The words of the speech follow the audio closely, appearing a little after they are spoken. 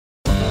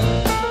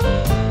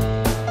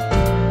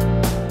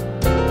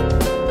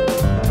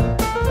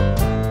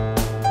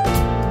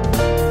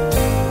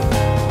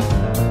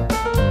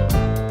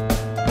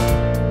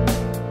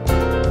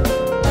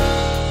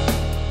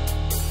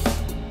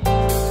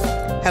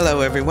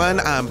Hello,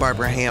 everyone. I'm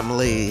Barbara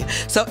Ham-Lee.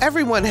 So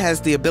everyone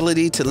has the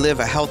ability to live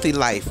a healthy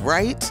life,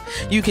 right?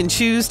 You can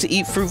choose to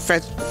eat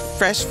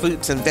fresh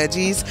fruits and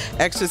veggies,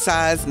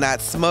 exercise, not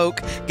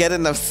smoke, get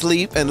enough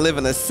sleep, and live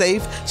in a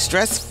safe,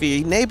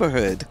 stress-free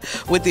neighborhood.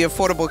 With the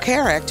Affordable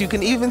Care Act, you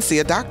can even see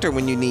a doctor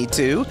when you need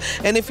to.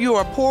 And if you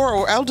are poor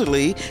or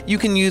elderly, you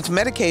can use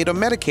Medicaid or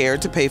Medicare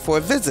to pay for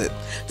a visit.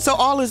 So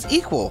all is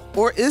equal,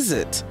 or is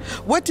it?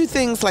 What do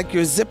things like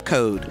your zip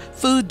code,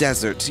 food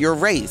deserts, your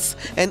race,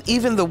 and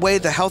even the way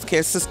the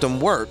healthcare system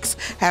works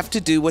have to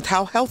do with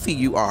how healthy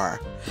you are?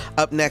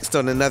 Up next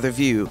on Another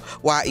View,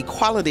 why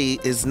equality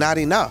is not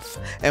enough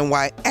and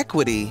why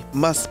equity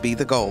must be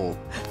the goal.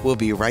 We'll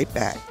be right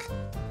back.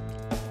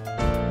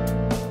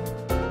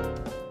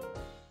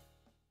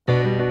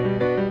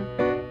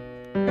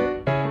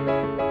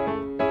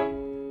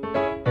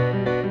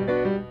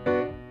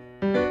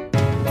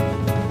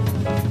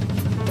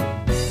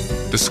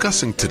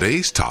 Discussing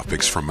today's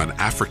topics from an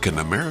African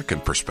American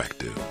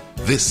perspective,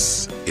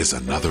 this is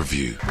Another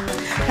View.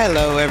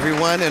 Hello,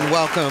 everyone, and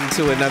welcome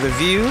to Another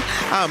View.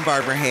 I'm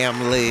Barbara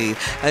Ham-Lee.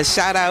 A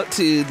shout out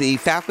to the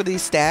faculty,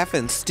 staff,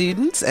 and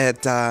students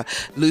at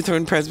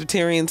Lutheran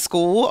Presbyterian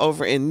School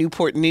over in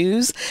Newport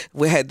News.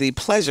 We had the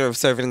pleasure of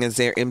serving as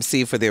their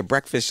MC for their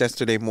breakfast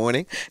yesterday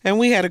morning, and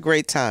we had a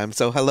great time.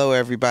 So hello,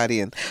 everybody,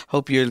 and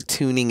hope you're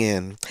tuning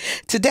in.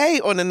 Today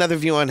on Another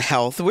View on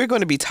Health, we're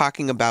going to be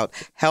talking about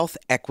health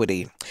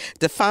equity,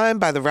 defined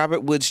by the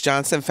Robert Woods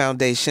Johnson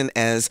Foundation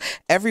as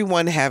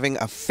everyone having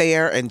a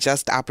fair and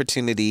just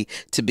opportunity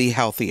to be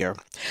healthier.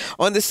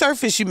 On the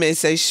surface, you may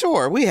say,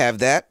 sure, we have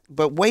that,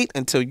 but wait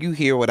until you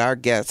hear what our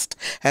guest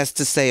has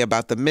to say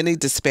about the many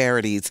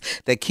disparities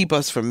that keep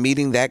us from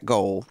meeting that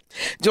goal.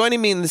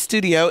 Joining me in the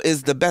studio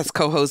is the best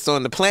co-host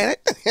on the planet.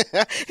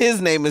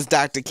 His name is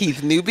Dr.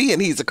 Keith Newby,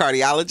 and he's a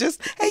cardiologist.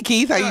 Hey,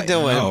 Keith, how you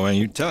doing? Oh, and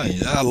you tell me,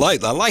 I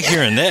like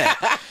hearing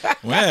that.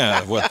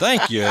 Well,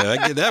 thank you.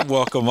 I get that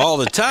welcome all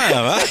the time.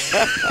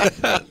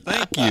 Huh?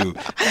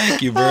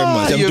 Thank you very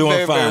much. I'm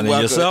doing fine.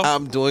 And yourself?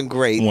 I'm doing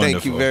great. Wonderful.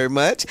 Thank you very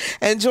much.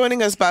 And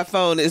joining us by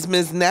phone is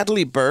Ms.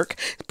 Natalie Burke,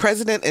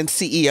 President and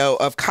CEO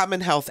of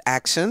CommonHealth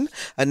Action,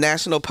 a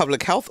national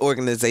public health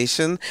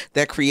organization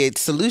that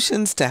creates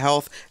solutions to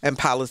health and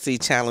policy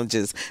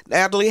challenges.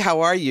 Natalie,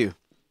 how are you?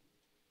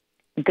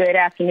 Good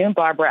afternoon,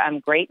 Barbara. I'm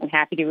great and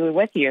happy to be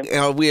with you.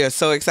 We are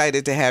so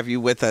excited to have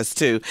you with us,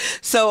 too.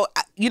 So,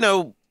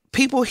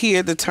 people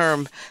hear the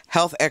term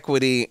health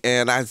equity,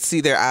 and I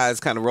see their eyes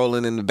kind of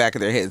rolling in the back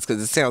of their heads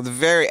because it sounds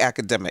very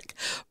academic.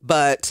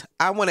 But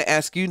I want to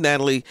ask you,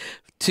 Natalie,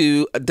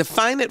 to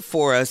define it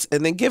for us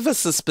and then give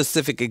us a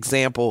specific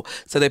example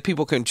so that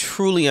people can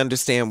truly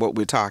understand what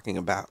we're talking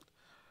about.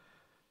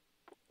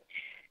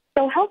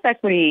 So health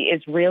equity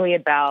is really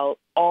about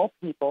all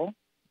people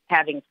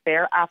having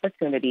fair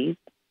opportunities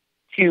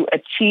to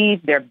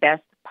achieve their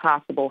best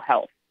possible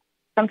health.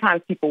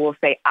 Sometimes people will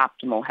say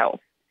optimal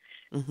health.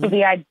 Mm-hmm. So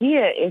the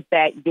idea is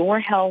that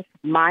your health,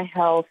 my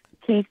health,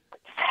 Keith's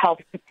health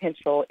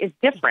potential is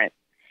different.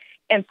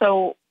 And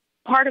so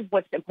part of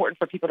what's important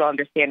for people to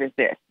understand is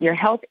this. Your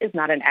health is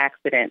not an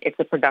accident. It's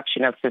a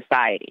production of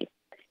society.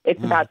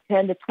 It's about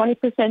 10 to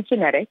 20%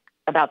 genetic,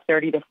 about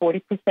 30 to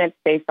 40%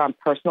 based on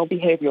personal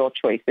behavioral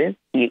choices.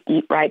 You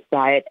eat right,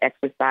 diet,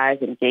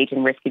 exercise, engage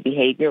in risky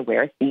behavior,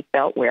 wear a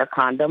seatbelt, wear a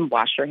condom,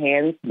 wash your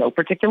hands, no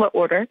particular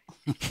order.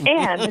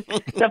 And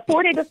the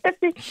 40 to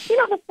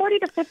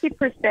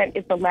 50%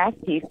 is the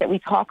last piece that we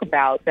talk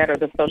about that are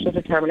the social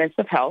determinants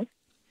of health,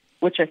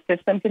 which are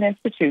systems and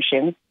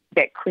institutions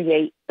that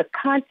create the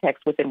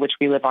context within which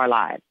we live our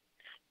lives.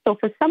 So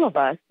for some of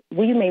us,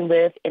 we may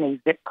live in a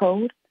zip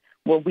code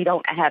where we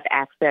don't have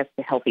access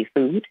to healthy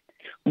food.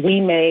 We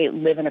may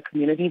live in a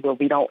community where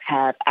we don't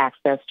have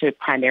access to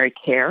primary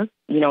care,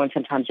 and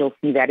sometimes you'll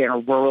see that in a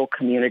rural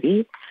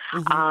community.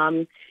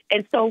 Mm-hmm.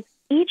 And so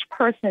each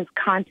person's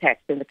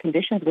context and the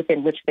conditions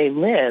within which they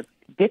live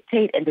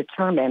dictate and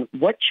determine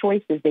what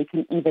choices they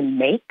can even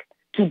make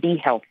to be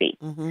healthy.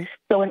 Mm-hmm.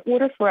 So in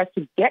order for us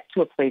to get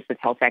to a place of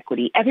health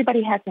equity,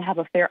 everybody has to have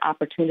a fair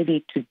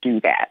opportunity to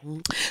do that.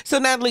 So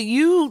Natalie,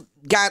 you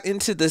got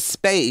into this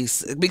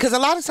space because a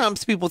lot of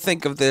times people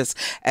think of this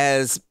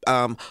as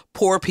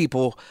poor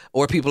people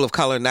or people of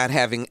color not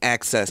having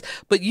access.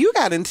 But you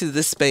got into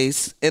this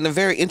space in a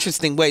very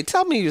interesting way.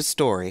 Tell me your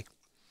story.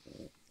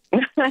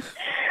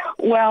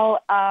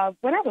 Well,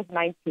 when I was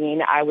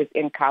 19, I was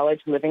in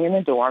college living in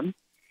a dorm,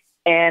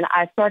 and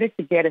I started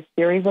to get a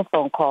series of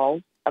phone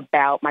calls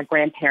about my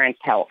grandparents'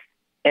 health.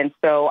 And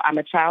so I'm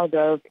a child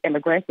of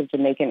immigrants, of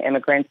Jamaican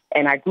immigrants,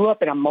 and I grew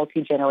up in a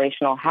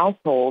multi-generational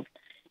household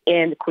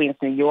in Queens,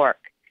 New York.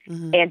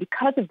 Mm-hmm. And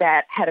because of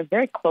that, had a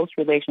very close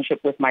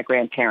relationship with my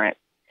grandparents.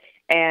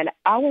 And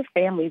our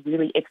family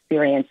really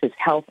experiences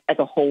health as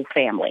a whole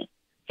family.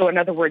 So in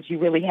other words, you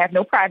really have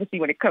no privacy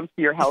when it comes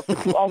to your health,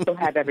 but you also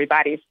have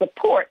everybody's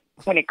support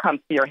when it comes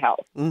to your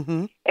health.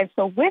 Mm-hmm. And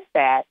so with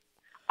that,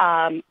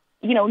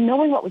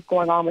 knowing what was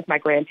going on with my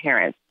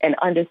grandparents and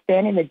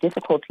understanding the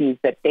difficulties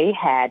that they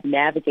had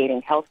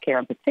navigating healthcare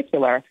in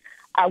particular,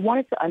 I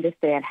wanted to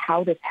understand,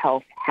 how does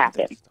health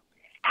happen?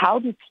 how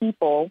do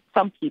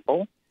some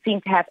people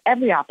seem to have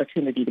every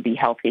opportunity to be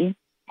healthy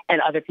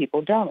and other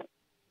people don't?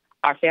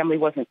 Our family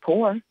wasn't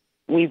poor.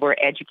 We were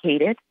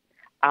educated.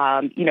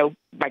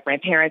 My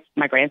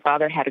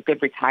grandfather had a good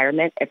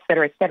retirement, et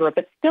cetera,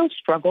 but still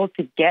struggled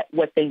to get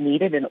what they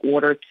needed in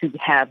order to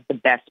have the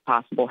best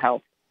possible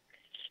health.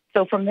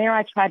 So from there,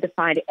 I tried to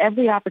find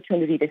every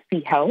opportunity to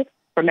see health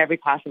from every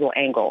possible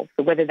angle.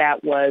 So whether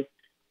that was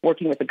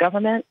working with the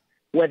government,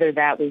 whether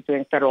that was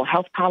doing federal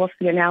health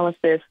policy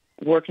analysis,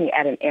 working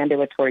at an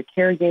ambulatory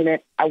care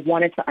unit, I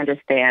wanted to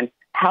understand,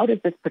 how does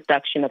this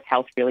production of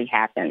health really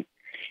happen?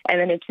 And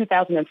then in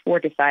 2004,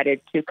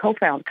 decided to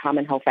co-found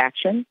CommonHealth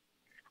Action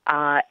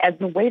as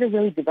a way to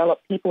really develop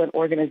people and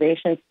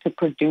organizations to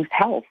produce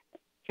health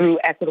through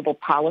equitable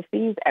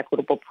policies,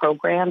 equitable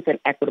programs, and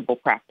equitable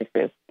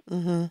practices.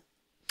 Mm-hmm.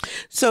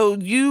 So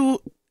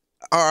you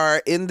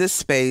are in this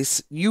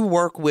space. You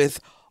work with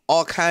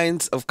all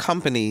kinds of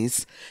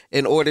companies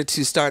in order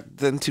to start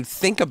them to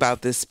think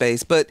about this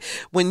space. But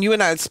when you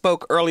and I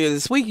spoke earlier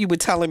this week, you were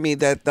telling me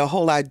that the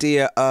whole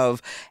idea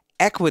of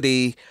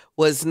equity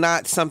was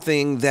not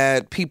something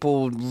that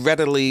people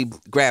readily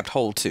grabbed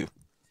hold to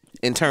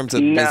in terms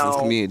of business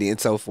community and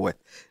so forth.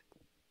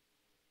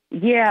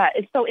 Yeah,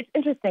 so it's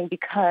interesting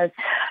because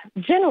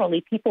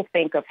generally people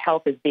think of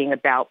health as being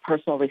about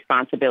personal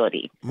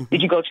responsibility. Mm-hmm.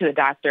 Did you go to the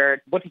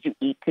doctor? What did you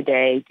eat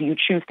today? Do you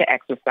choose to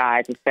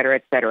exercise, et cetera,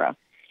 et cetera?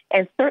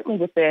 And certainly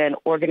within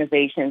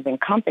organizations and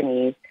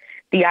companies,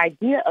 the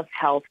idea of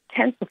health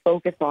tends to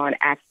focus on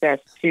access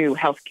to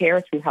health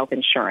care through health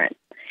insurance.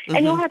 Mm-hmm.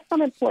 And you'll have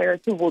some employers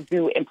who will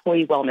do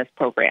employee wellness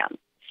programs.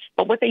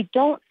 But what they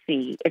don't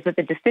see is that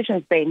the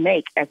decisions they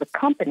make as a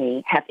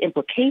company have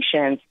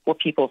implications for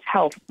people's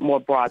health more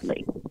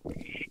broadly.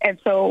 And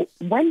so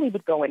when we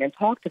would go in and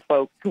talk to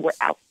folks who were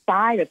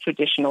outside of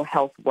traditional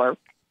health work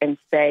and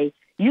say,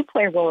 you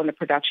play a role in the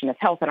production of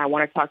health, and I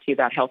want to talk to you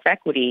about health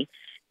equity,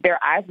 their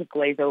eyes would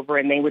glaze over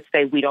and they would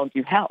say, we don't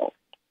do health.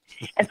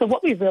 And so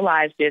what we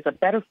realized is a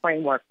better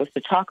framework was to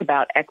talk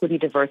about equity,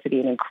 diversity,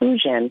 and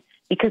inclusion,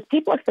 because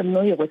people are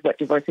familiar with what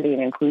diversity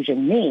and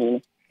inclusion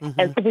mean. Mm-hmm.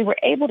 And so we were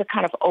able to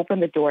kind of open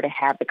the door to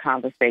have the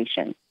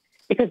conversation.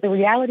 Because the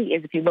reality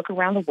is, if you look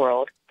around the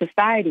world,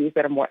 societies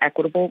that are more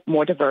equitable,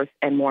 more diverse,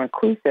 and more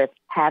inclusive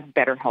have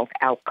better health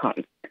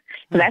outcomes.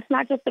 So that's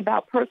not just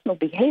about personal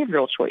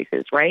behavioral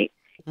choices, right?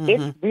 Mm-hmm.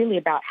 It's really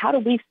about, how do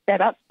we set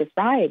up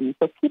society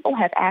so people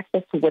have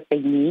access to what they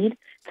need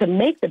to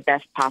make the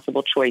best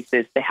possible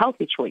choices, the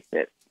healthy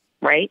choices,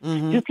 right?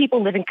 Mm-hmm. Do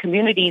people live in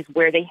communities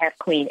where they have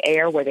clean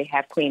air, where they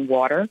have clean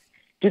water?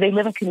 Do they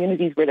live in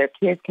communities where their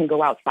kids can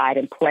go outside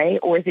and play,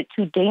 or is it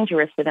too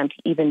dangerous for them to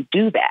even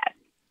do that?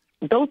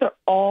 Those are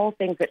all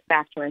things that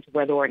factor into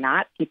whether or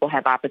not people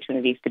have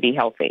opportunities to be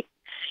healthy.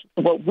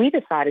 So what we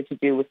decided to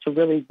do was to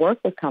really work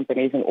with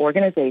companies and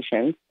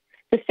organizations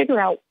to figure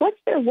out what's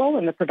their role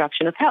in the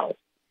production of health,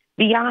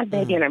 beyond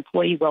maybe an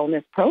employee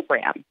wellness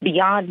program,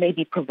 beyond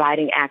maybe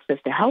providing access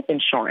to health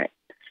insurance.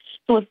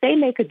 So if they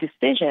make a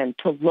decision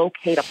to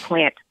locate a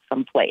plant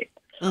someplace,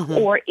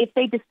 or if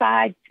they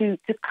decide to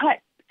cut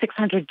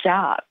 600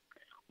 jobs,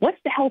 what's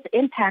the health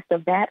impact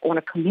of that on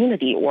a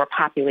community or a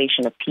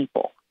population of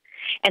people?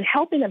 And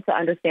helping them to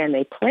understand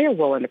they play a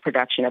role in the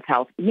production of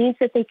health means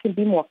that they can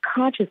be more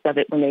conscious of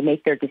it when they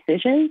make their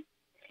decisions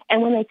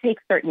and when they take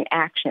certain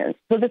actions,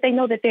 so that they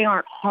know that they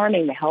aren't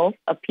harming the health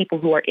of people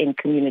who are in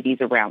communities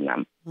around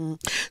them.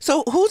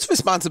 So whose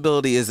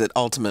responsibility is it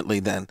ultimately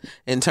then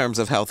in terms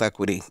of health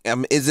equity?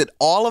 Is it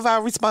all of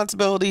our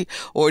responsibility,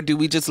 or do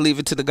we just leave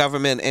it to the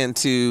government and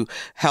to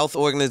health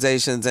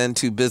organizations and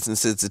to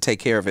businesses to take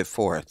care of it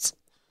for us?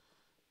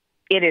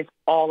 It is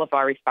all of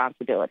our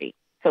responsibility.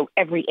 So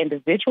every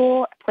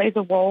individual plays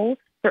a role,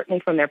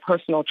 certainly from their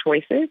personal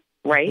choices,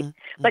 right?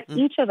 But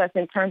each of us,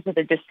 in terms of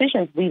the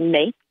decisions we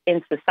make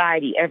in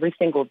society every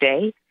single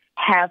day,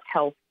 have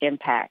health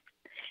impacts.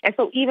 And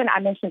so even I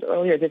mentioned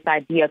earlier this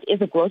idea of,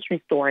 is a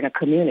grocery store in a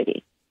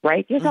community,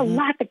 right? There's a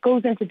lot that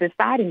goes into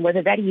deciding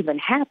whether that even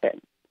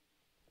happens.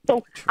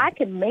 So I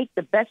can make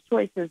the best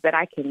choices that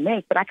I can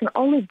make, but I can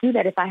only do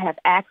that if I have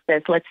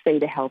access, let's say,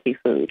 to healthy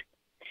food.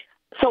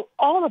 So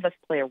all of us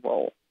play a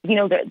role. You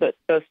know,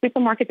 the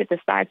supermarket that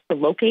decides to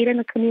locate in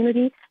a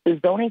community, the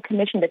zoning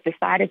commission that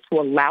decided to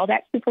allow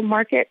that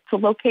supermarket to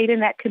locate in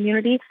that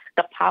community,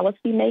 the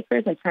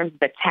policymakers in terms of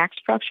the tax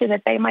structure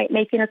that they might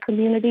make in a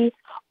community,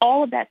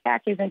 all of that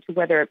factors into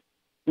whether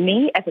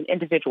me as an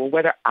individual,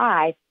 whether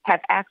I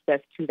have access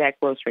to that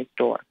grocery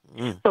store.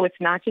 So it's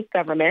not just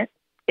government.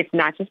 It's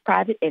not just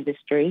private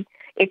industry.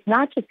 It's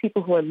not just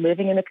people who are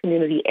living in the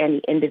community and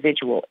the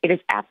individual. It is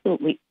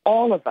absolutely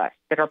all of us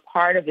that are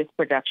part of this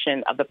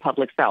production of the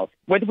public health,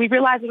 whether we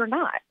realize it or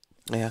not.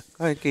 Yeah.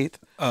 Go ahead, Keith.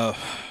 I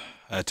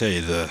tell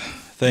you, the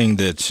thing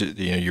that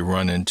you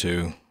run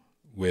into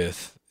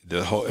with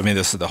the whole,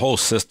 the whole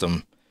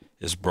system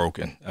is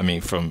broken. I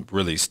mean, from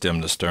really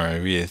stem to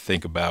stern. We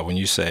think about when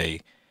you say,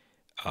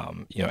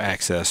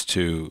 access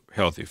to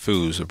healthy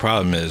foods. The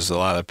problem is a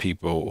lot of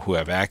people who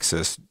have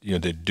access,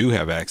 they do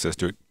have access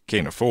to it,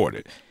 can't afford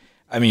it.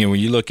 I mean, when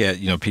you look at,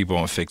 people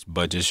on fixed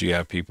budgets, you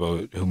have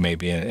people who may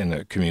be in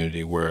a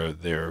community where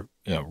their,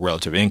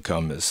 relative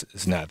income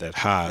is not that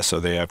high. So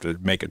they have to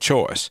make a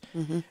choice.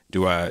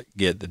 Do I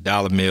get the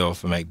dollar meal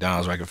from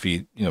McDonald's where I can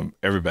feed,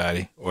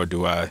 everybody, or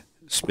do I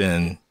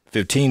spend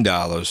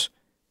 $15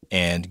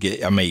 and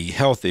I may eat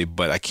healthy,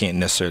 but I can't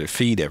necessarily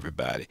feed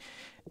everybody?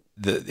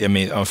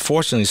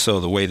 Unfortunately, so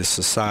the way the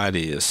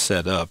society is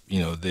set up,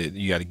 you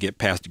got to get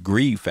past the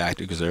greed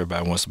factor because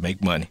everybody wants to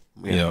make money,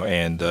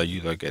 and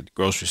you look at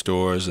grocery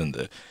stores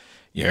and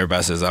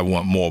everybody says, I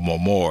want more, more,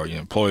 more.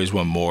 Employees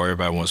want more,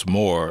 everybody wants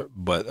more.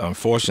 But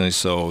unfortunately,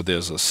 so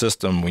there's a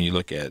system when you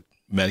look at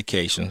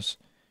medications,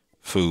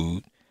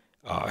 food,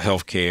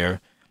 healthcare,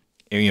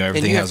 everything has a cost.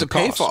 And you have to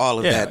pay for all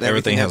of that.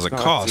 Everything has a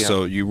cost. Yeah.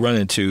 So you run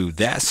into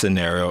that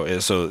scenario.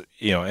 And so,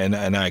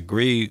 and I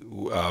agree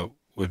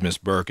with Ms.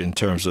 Burke in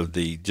terms of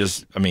it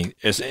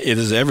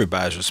is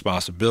everybody's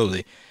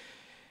responsibility.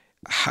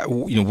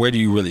 Where do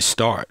you really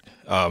start?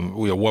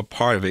 What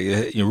part of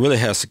it really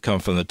has to come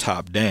from the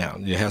top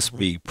down. It has to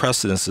be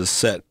precedences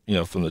set,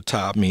 from the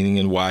top, meaning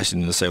in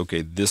Washington, to say,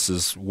 okay, this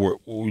is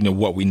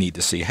what we need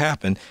to see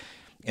happen,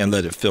 and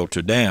let it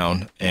filter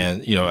down.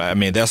 And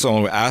that's the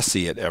only way I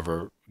see it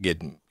ever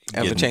changing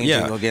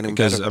or getting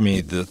better.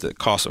 Because the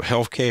cost of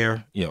health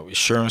care,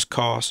 insurance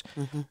costs.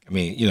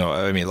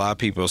 A lot of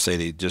people say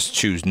they just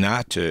choose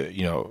not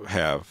to,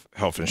 have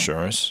health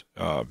insurance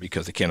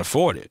because they can't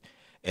afford it.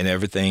 And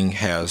everything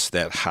has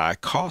that high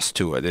cost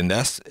to it. And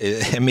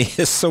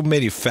there's so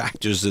many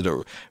factors that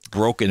are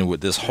broken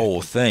with this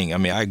whole thing.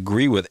 I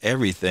agree with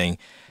everything.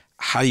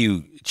 How do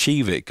you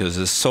achieve it? Because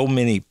there's so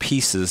many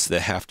pieces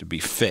that have to be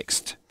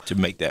fixed to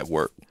make that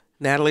work.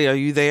 Natalie, are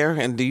you there?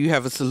 And do you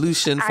have a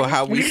solution for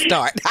how we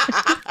start?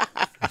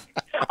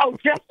 Oh,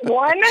 just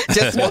one?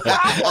 Just one.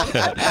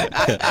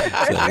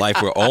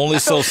 Life were only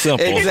so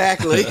simple.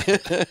 Exactly.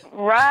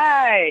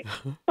 Right.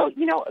 So,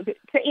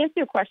 to answer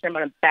your question, I'm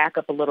going to back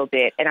up a little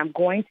bit, and I'm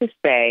going to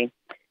say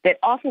that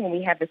often when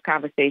we have this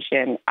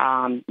conversation,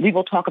 we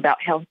will talk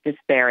about health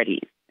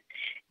disparities.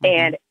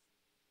 And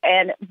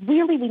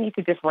really we need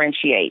to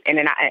differentiate, and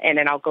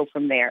then I'll go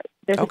from there.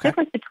 There's a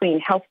difference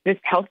between health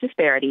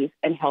disparities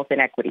and health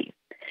inequities.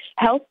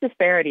 Health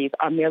disparities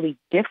are merely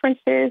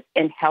differences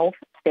in health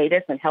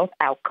status and health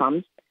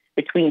outcomes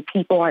between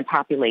people and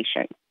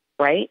populations,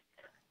 right?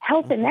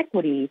 Health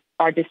inequities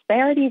are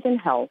disparities in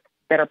health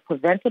that are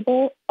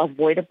preventable,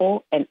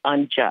 avoidable, and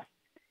unjust.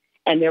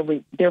 And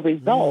they're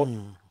results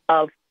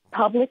of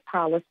public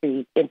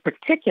policy in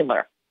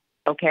particular,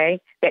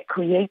 that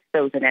creates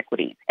those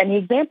inequities. And the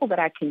example that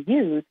I can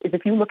use is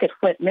if you look at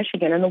Flint,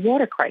 Michigan, and the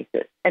water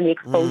crisis and the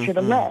exposure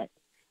to lead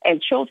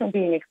and children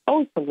being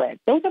exposed to lead.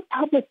 Those are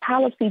public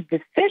policy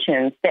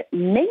decisions that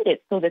made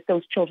it so that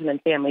those children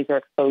and families are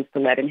exposed to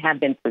lead and have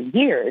been for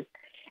years.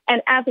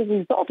 And as a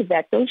result of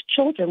that, those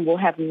children will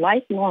have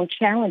lifelong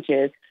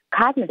challenges,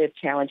 cognitive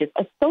challenges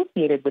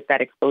associated with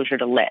that exposure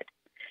to lead.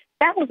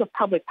 That was a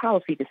public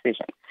policy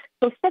decision.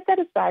 So set that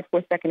aside for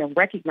a second and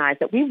recognize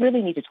that we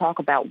really need to talk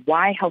about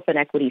why health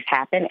inequities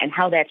happen and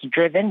how that's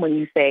driven when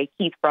you say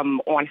keep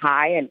from on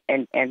high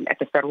and at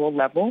the federal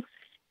level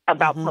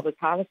about public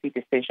policy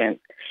decisions.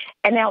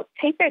 And now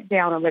take that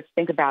down and let's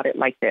think about it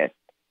like this.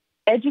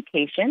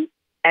 Education,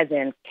 as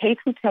in K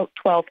through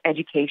 12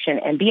 education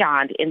and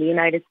beyond in the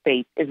United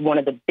States, is one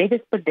of the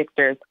biggest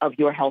predictors of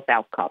your health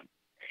outcomes.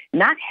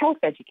 Not health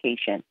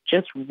education,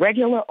 just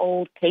regular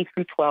old K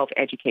through 12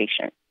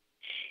 education.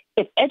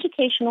 If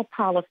educational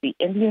policy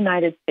in the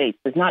United States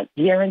does not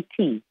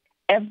guarantee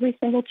every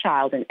single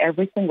child and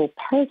every single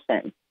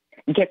person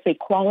gets a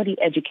quality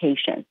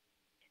education,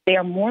 they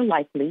are more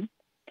likely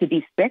to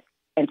be sick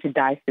and to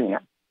die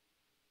sooner.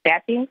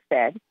 That being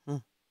said,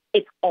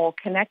 it's all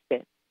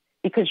connected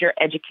because your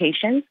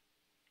education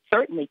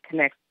certainly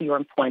connects to your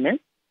employment,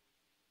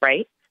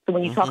 right? So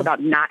when you talk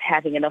about not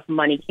having enough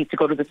money to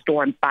go to the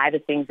store and buy the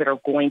things that are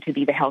going to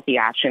be the healthy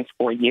options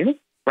for you,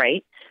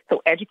 right?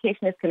 So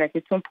education is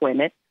connected to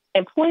employment.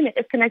 Employment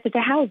is connected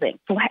to housing.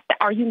 So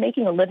are you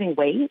making a living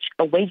wage,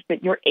 a wage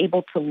that you're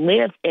able to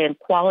live in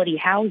quality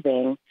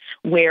housing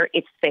where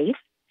it's safe,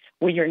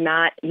 where you're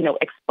not,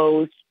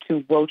 exposed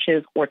to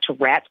roaches or to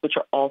rats, which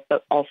are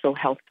also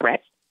health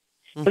threats?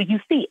 So you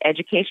see,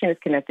 education is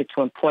connected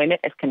to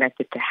employment, is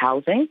connected to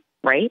housing,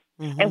 right?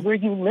 And where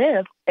you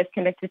live is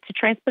connected to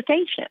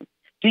transportation.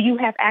 Do you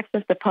have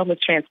access to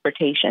public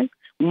transportation?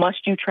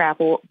 Must you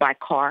travel by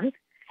car?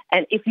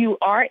 And if you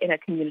are in a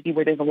community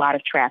where there's a lot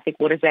of traffic,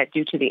 what does that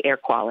do to the air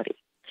quality?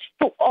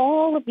 So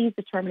all of these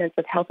determinants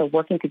of health are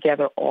working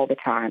together all the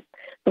time.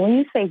 So when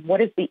you say,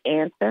 what is the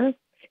answer?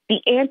 The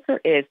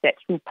answer is that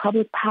through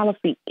public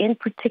policy in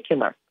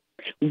particular,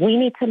 we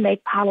need to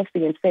make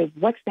policy and say,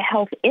 what's the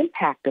health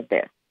impact of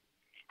this?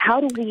 How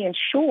do we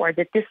ensure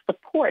that this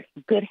supports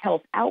good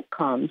health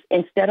outcomes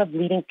instead of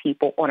leading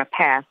people on a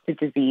path to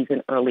disease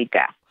and early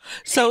death?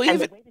 So the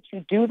way that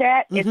you do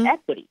that is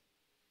equity.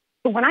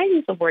 So when I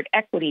use the word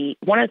equity,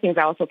 one of the things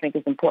I also think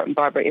is important,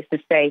 Barbara, is to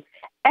say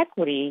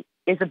equity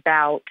is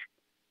about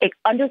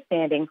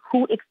understanding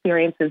who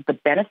experiences the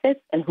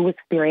benefits and who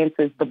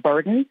experiences the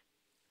burdens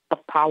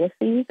of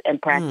policies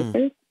and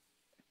practices,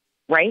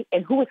 right?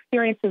 And who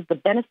experiences the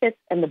benefits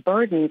and the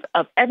burdens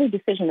of every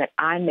decision that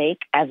I make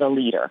as a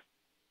leader.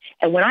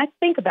 And when I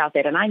think about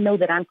that, and I know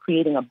that I'm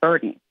creating a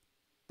burden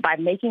by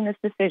making this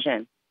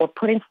decision or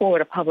putting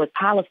forward a public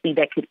policy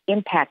that could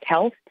impact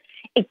health,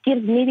 it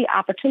gives me the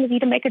opportunity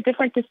to make a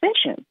different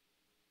decision.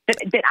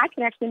 That I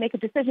can actually make a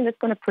decision that's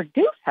going to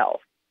produce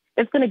health,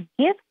 that's going to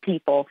give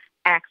people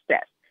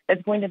access,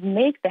 that's going to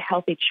make the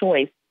healthy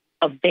choice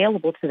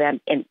available to them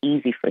and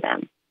easy for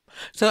them.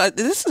 So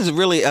this is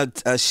really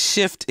a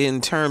shift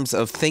in terms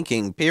of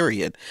thinking,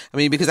 period. I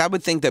mean, because I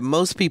would think that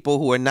most people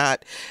who are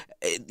not,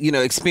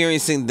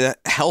 experiencing the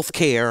health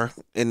care,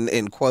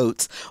 in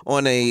quotes,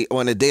 on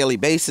a daily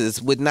basis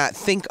would not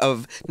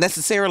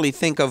necessarily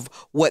think of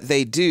what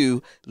they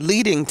do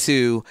leading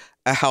to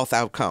a health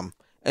outcome.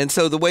 And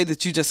so the way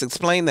that you just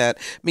explained that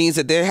means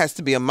that there has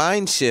to be a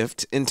mind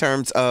shift in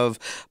terms of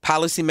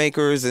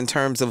policymakers, in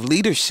terms of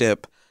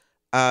leadership,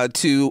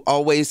 to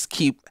always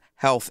keep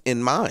health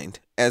in mind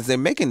as they're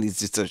making these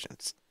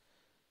decisions.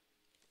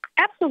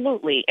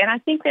 Absolutely. And I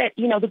think that,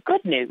 the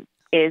good news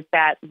is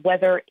that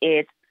whether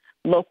it's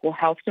local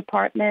health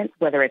departments,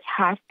 whether it's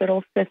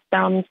hospital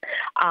systems,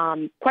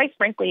 quite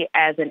frankly,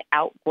 as an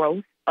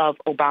outgrowth of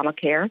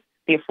Obamacare,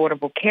 the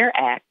Affordable Care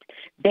Act,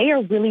 they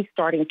are really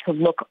starting to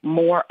look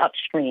more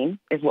upstream,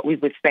 is what we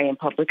would say in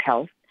public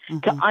health,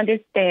 to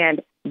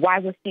understand why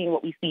we're seeing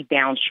what we see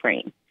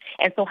downstream.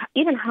 And so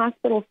even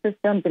hospital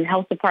systems and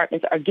health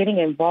departments are getting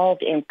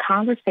involved in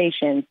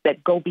conversations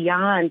that go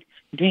beyond,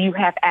 do you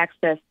have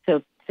access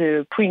to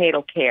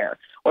prenatal care?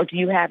 Or do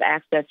you have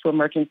access to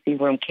emergency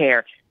room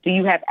care? Do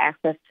you have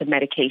access to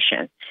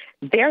medication?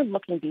 They're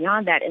looking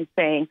beyond that and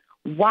saying,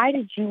 why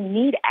did you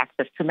need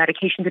access to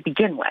medication to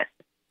begin with?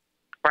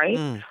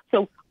 Right?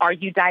 So are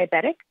you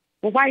diabetic?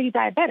 Well, why are you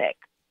diabetic?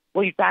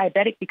 Well, you're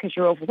diabetic because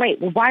you're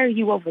overweight. Well, why are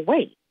you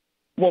overweight?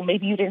 Well,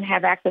 maybe you didn't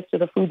have access to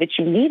the food that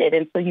you needed,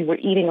 and so you were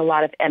eating a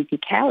lot of empty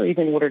calories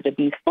in order to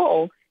be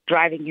full,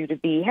 driving you to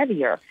be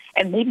heavier.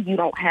 And maybe you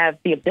don't have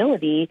the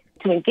ability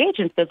to engage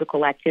in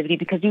physical activity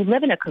because you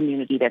live in a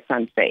community that's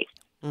unsafe.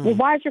 Well,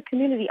 why is your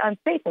community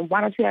unsafe, and why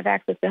don't you have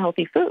access to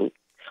healthy food?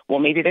 Well,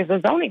 maybe there's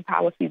a zoning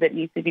policy that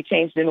needs to be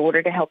changed in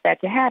order to help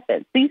that to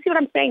happen. So you see what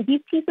I'm saying?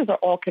 These pieces are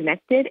all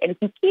connected, and if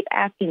you keep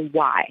asking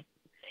why,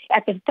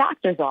 at the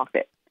doctor's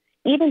office,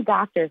 even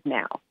doctors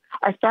now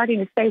are starting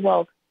to say,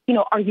 well,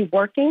 are you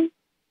working?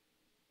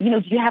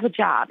 Do you have a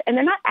job? And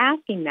they're not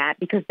asking that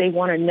because they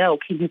want to know,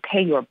 can you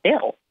pay your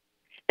bill?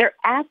 They're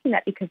asking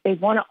that because they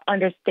want to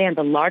understand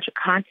the larger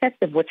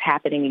context of what's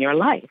happening in your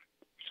life.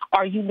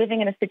 Are you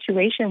living in a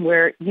situation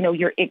where,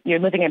 you're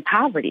living in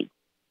poverty?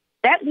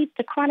 That leads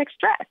to chronic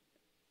stress.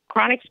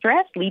 Chronic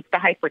stress leads to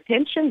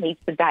hypertension, leads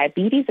to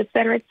diabetes, et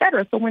cetera, et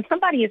cetera. So when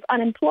somebody is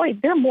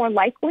unemployed, they're more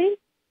likely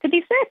to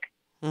be sick.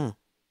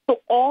 So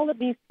all of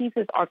these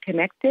pieces are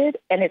connected,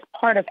 and it's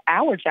part of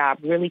our job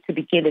really to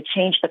begin to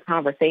change the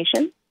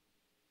conversation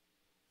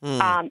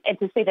and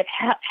to say that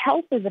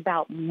health is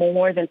about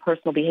more than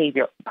personal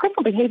behavior.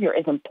 Personal behavior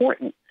is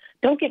important.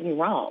 Don't get me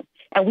wrong.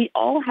 And we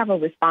all have a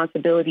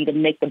responsibility to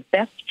make the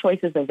best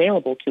choices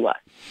available to us.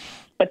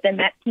 But then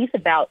that piece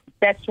about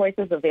best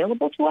choices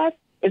available to us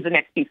is the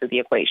next piece of the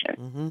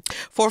equation.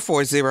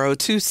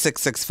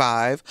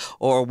 440-2665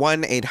 or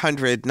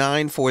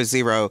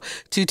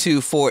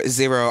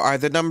 1-800-940-2240 are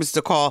the numbers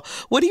to call.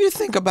 What do you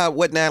think about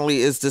what Natalie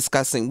is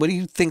discussing? What do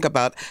you think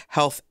about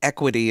health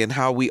equity and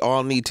how we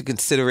all need to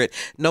consider it,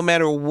 no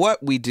matter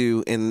what we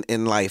do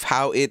in life,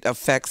 how it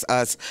affects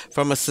us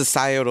from a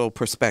societal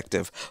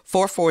perspective?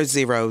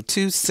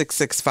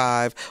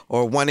 440-2665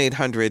 or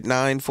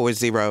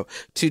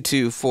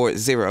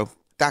 1-800-940-2240.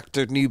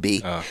 Dr.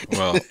 Newby.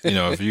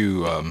 If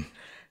you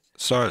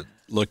start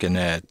looking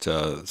at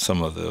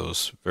some of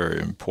those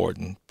very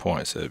important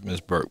points that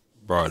Ms. Burke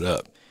brought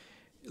up,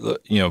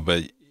 but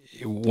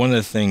one of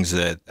the things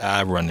that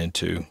I run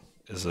into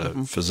as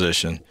a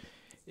physician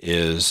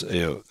is,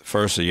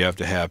 firstly, you have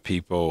to have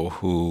people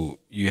who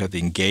you have to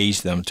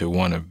engage them to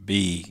want to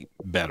be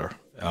better,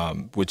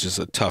 which is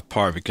a tough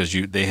part because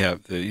you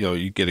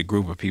get a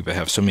group of people that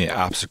have so many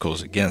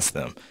obstacles against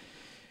them,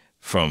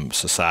 from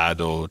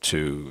societal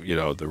to,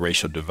 the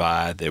racial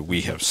divide that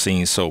we have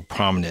seen so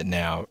prominent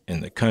now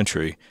in the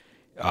country,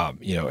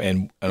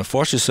 and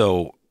unfortunately,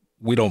 so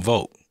we don't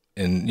vote.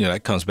 And,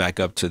 that comes back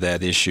up to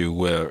that issue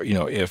where,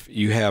 if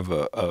you have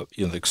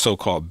the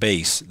so-called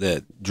base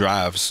that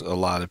drives a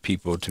lot of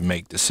people to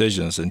make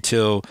decisions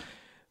until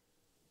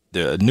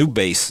the new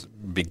base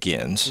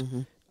begins,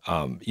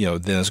 then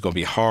it's going to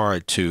be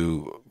hard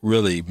to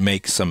really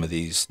make some of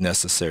these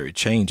necessary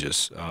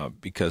changes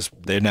because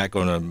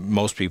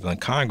most people in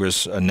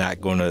Congress are not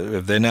going to,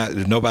 if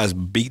nobody's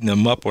beating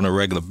them up on a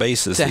regular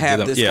basis to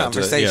have this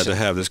conversation. To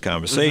have this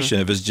conversation.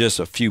 If it's just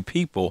a few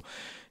people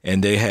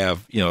and they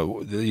have,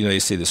 they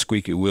say the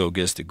squeaky wheel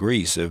gets the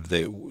grease. If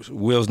the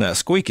wheel's not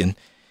squeaking,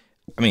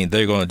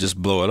 they're going to just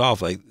blow it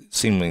off like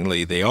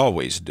seemingly they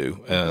always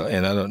do.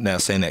 And I'm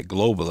not saying that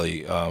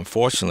globally,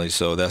 unfortunately.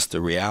 So that's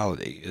the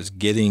reality, is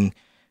getting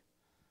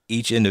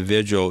each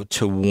individual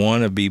to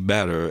want to be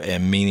better,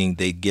 and meaning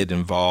they get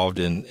involved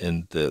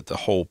in the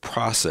whole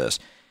process.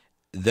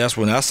 That's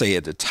when I say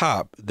at the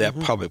top that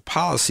public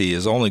policy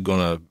is only going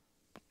to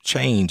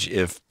change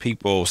if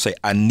people say,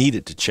 I need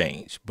it to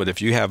change. But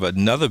if you have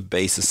another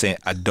basis saying,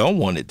 I don't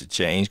want it to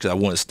change because I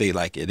want to stay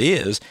like it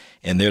is,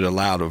 and they're the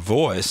louder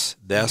voice,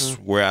 that's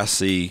where I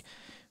see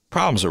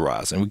problems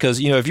arising. Because,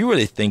 if you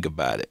really think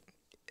about it,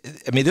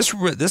 I mean, this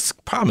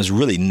problem is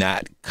really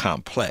not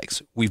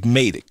complex. We've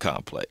made it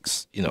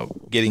complex. We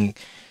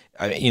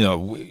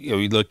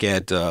look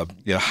at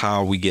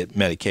how we get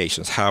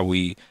medications, how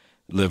we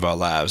live our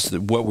lives,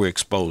 what we're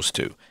exposed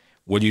to.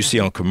 What do you see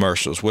on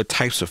commercials? What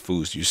types of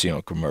foods do you see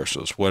on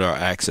commercials? What are our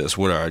access?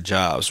 What are our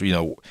jobs?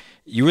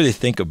 You really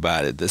think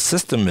about it. The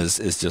system is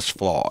just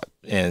flawed,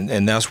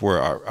 and that's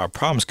where our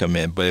problems come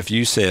in. But if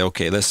you say,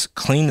 okay, let's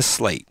clean the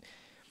slate,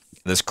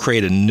 let's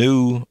create a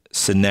new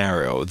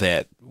scenario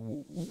that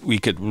we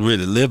could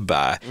really live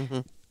by,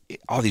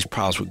 all these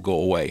problems would go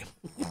away.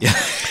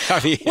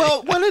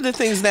 Well, one of the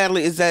things,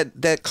 Natalie, is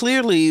that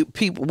clearly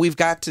we've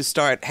got to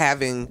start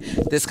having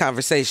this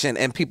conversation,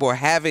 and people are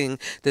having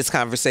this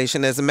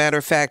conversation. As a matter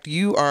of fact,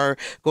 you are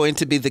going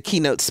to be the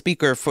keynote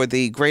speaker for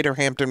the Greater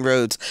Hampton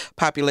Roads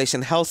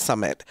Population Health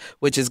Summit,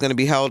 which is going to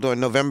be held on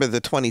November the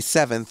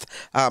 27th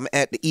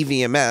at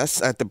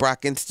EVMS at the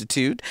Burke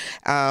Institute.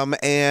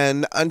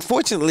 And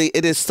unfortunately,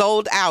 it is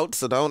sold out,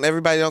 so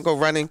everybody don't go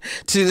running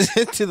to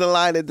the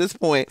line at this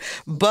point.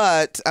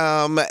 But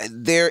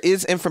there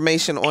is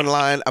information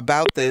online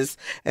about this,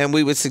 and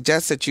we would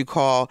suggest that you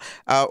call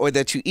or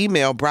that you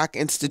email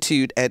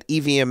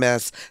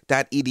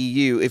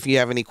brockeinstitute@evms.edu if you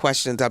have any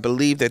questions. I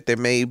believe that there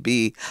may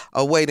be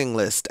a waiting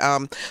list.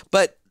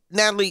 But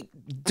Natalie,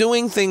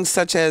 doing things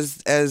such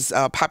as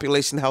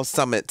population health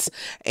summits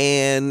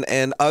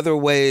and other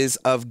ways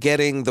of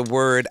getting the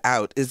word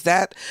out, is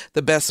that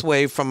the best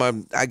way from a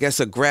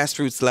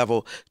grassroots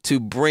level to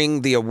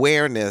bring the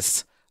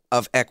awareness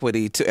of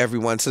equity to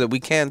everyone so that we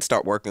can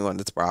start working on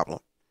this problem?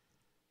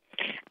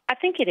 I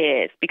think it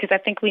is, because I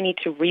think we need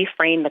to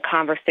reframe the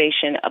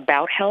conversation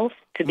about health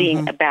to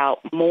being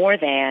about more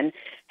than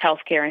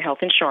healthcare and health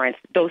insurance.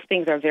 Those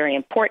things are very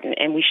important,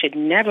 and we should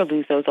never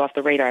lose those off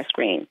the radar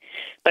screen.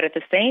 But at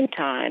the same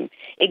time,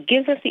 it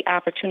gives us the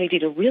opportunity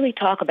to really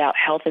talk about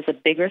health as a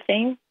bigger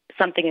thing,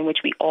 something in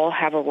which we all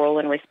have a role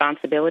and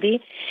responsibility.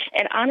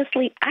 And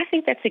honestly, I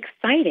think that's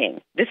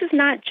exciting. This is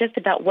not just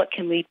about what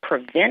can we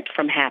prevent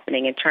from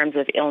happening in terms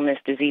of illness,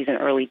 disease,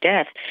 and early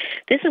death.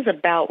 This is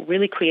about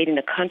really creating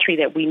the country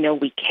that we know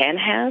we can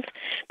have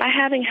by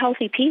having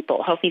healthy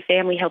people, healthy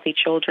family, healthy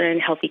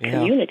children, healthy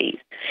communities.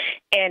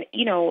 And,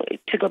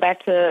 to go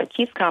back to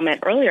Keith's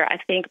comment earlier, I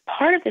think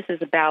part of this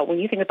is about, when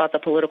you think about the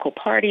political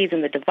parties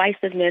and the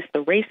divisiveness,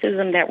 the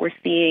racism that we're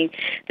seeing,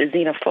 the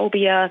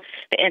xenophobia,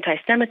 the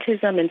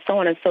anti-Semitism, and so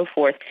on and so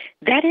forth,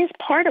 that is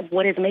part of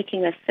what is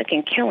making us sick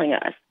and killing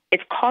us.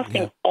 It's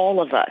costing all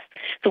of us.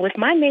 So if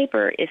my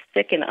neighbor is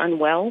sick and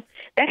unwell,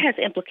 that has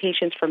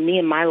implications for me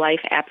in my life,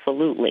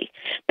 absolutely.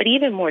 But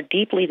even more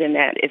deeply than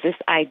that is this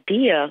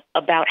idea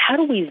about how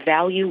do we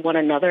value one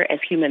another as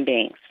human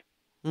beings,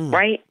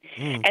 right?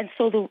 And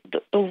so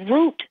the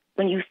root,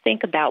 when you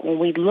think about, when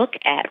we look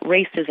at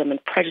racism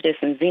and prejudice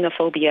and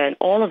xenophobia and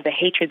all of the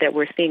hatred that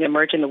we're seeing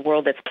emerge in the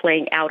world that's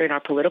playing out in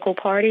our political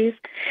parties,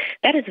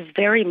 that is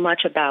very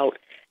much about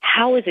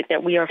how is it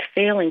that we are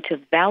failing to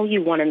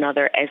value one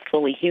another as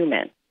fully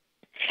human.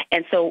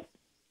 And so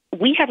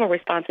we have a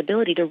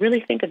responsibility to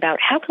really think about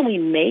how can we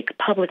make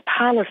public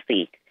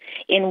policy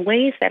in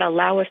ways that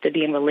allow us to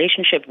be in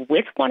relationship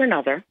with one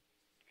another,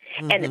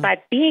 and by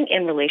being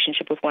in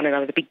relationship with one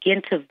another, to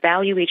begin to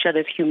value each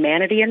other's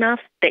humanity enough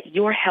that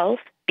your health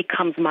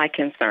becomes my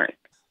concern.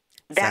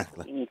 That's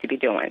what we need to be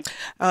doing.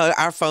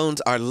 Our phones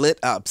are lit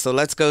up, so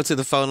let's go to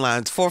the phone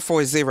lines,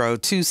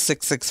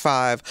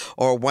 440-2665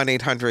 or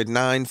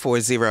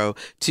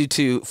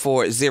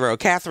 1-800-940-2240.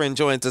 Catherine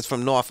joins us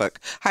from Norfolk.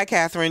 Hi,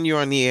 Catherine.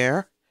 You're on the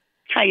air.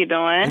 How you doing?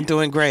 I'm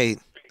doing great.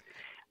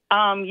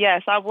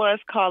 Yes, I was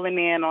calling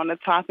in on the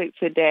topic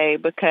today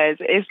because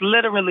it's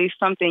literally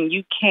something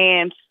you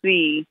can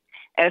see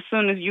as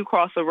soon as you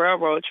cross a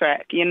railroad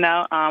track.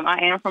 I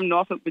am from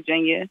Norfolk,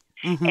 Virginia,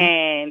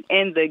 and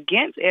in the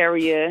Ghent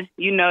area,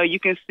 you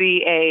can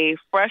see a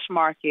fresh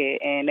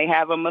market, and they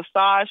have a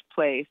massage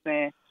place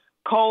and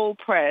cold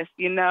press,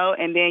 and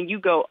then you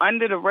go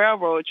under the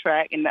railroad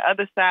track, and the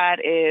other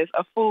side is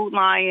a Food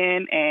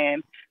Lion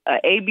and a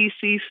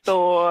ABC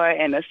store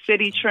and a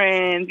City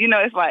Trends.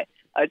 It's like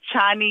a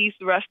Chinese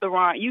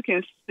restaurant. You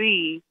can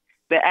see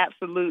the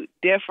absolute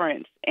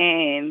difference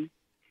in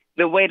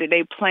the way that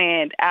they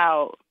planned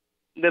out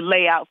the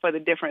layout for the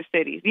different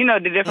cities,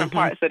 the different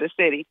parts of the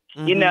city,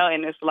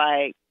 and it's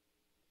like,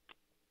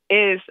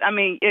 you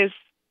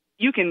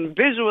can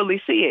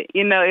visually see it,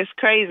 it's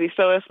crazy.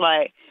 So it's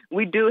like,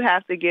 we do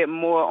have to get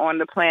more on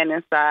the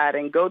planning side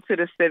and go to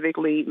the civic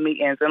league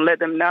meetings and let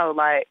them know,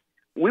 like,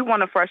 we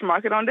want a fresh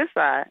market on this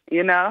side,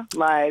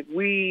 like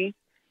we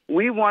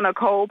want a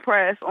cold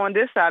press on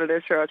this side of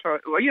the trail, or,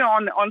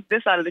 on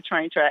this side of the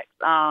train tracks.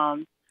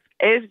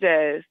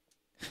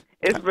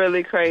 It's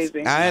really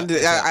crazy.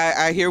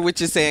 I hear what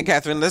you're saying,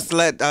 Catherine. Let's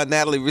let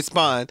Natalie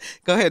respond.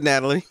 Go ahead,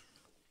 Natalie.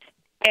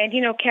 And,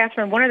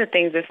 Catherine, one of the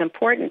things that's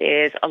important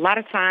is a lot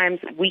of times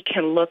we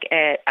can look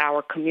at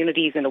our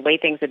communities and the way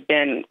things have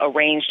been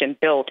arranged and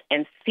built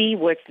and see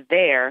what's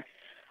there.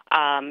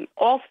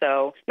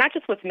 Also, not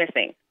just what's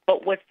missing,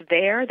 but what's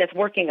there that's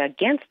working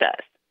against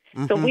us.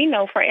 Mm-hmm. So we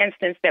know, for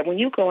instance, that when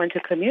you go into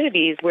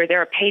communities where there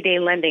are payday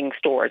lending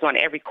stores on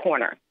every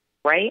corner,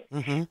 right?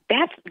 Mm-hmm.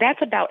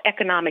 That's about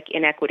economic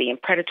inequity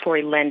and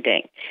predatory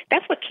lending.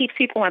 That's what keeps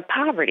people in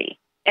poverty.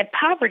 And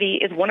poverty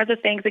is one of the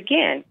things,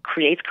 again,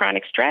 creates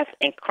chronic stress,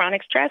 and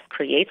chronic stress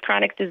creates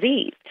chronic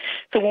disease.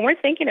 So when we're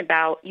thinking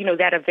about,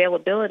 that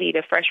availability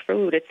to fresh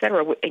food, et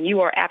cetera, and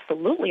you are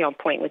absolutely on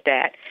point with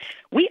that,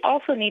 we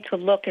also need to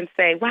look and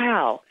say,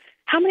 wow,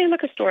 how many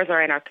liquor stores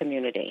are in our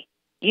community?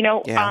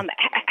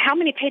 How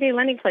many payday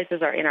lending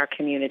places are in our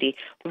community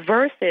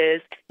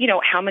versus,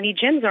 how many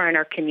gyms are in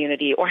our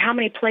community, or how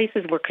many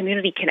places where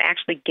community can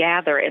actually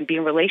gather and be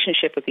in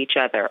relationship with each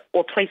other,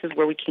 or places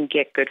where we can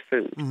get good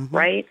food,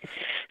 right?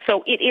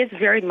 So it is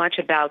very much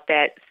about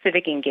that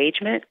civic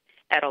engagement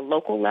at a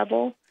local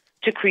level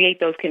to create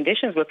those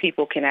conditions where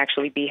people can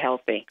actually be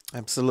healthy.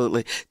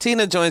 Absolutely.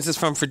 Tina joins us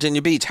from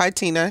Virginia Beach. Hi,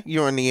 Tina.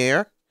 You're on the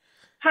air.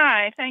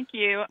 Hi, thank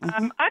you.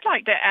 I'd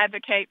like to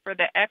advocate for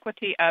the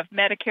equity of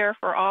Medicare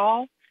for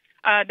all.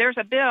 There's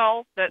a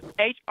bill that's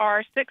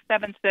H.R.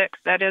 676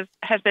 that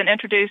has been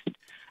introduced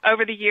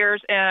over the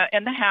years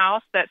in the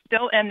House that's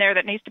still in there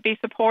that needs to be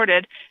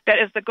supported, that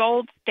is the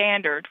gold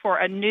standard for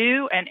a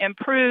new and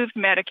improved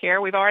Medicare.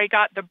 We've already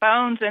got the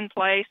bones in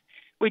place.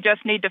 We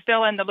just need to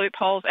fill in the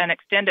loopholes and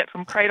extend it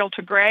from cradle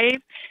to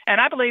grave. And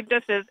I believe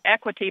this is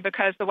equity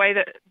because the way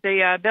that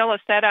the bill is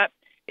set up,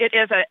 it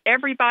is a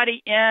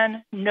everybody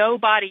in,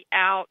 nobody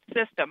out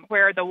system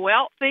where the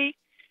wealthy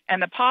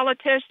and the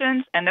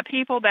politicians and the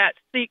people that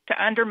seek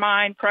to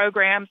undermine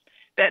programs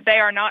that they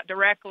are not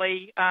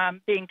directly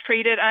being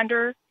treated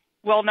under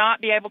will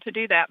not be able to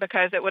do that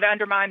because it would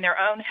undermine their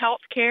own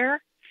health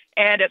care.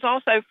 And it's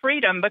also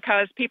freedom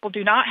because people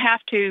do not have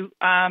to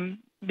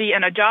be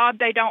in a job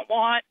they don't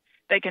want.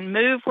 They can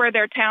move where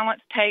their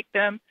talents take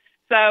them.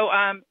 So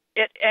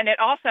it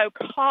also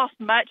costs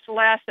much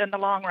less in the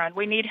long run.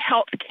 We need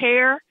health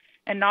care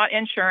and not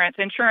insurance.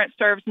 Insurance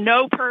serves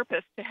no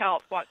purpose to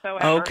health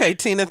whatsoever. Okay,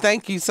 Tina,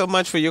 thank you so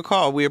much for your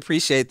call. We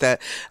appreciate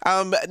that.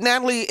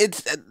 Natalie,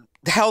 it's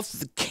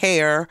health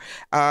care,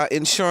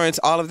 insurance,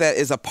 all of that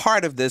is a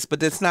part of this,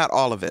 but it's not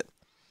all of it.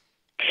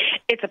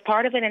 It's a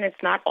part of it, and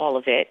it's not all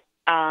of it.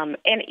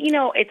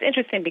 It's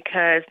interesting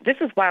because this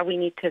is why we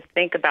need to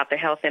think about the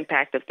health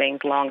impact of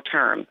things long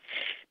term.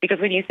 Because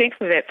when you think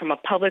of it from a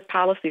public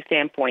policy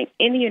standpoint,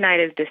 in the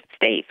United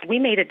States, we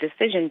made a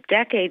decision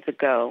decades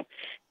ago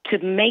to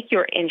make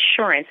your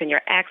insurance and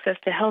your access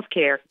to health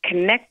care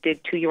connected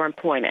to your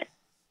employment.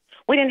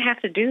 We didn't have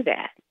to do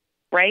that,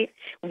 right?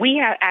 We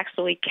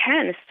actually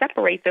can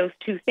separate those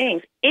two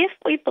things if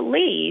we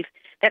believe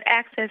that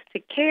access to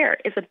care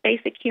is a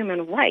basic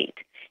human right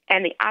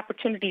and the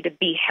opportunity to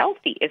be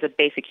healthy is a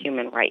basic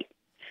human right.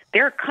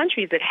 There are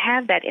countries that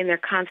have that in their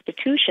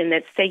constitution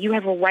that say you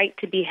have a right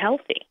to be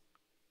healthy.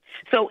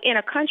 So in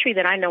a country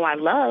that I know I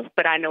love,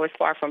 but I know is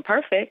far from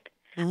perfect,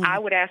 I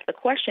would ask the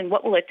question,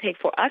 what will it take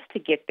for us to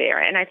get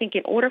there? And I think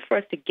in order for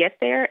us to get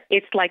there,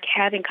 it's like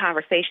having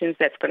conversations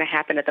that's going to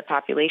happen at the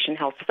Population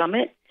Health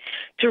Summit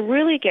to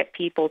really get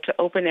people to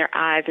open their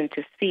eyes and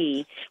to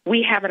see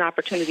we have an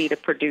opportunity to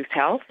produce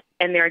health,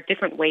 and there are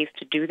different ways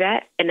to do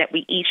that, and that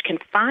we each can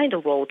find a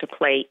role to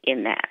play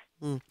in that.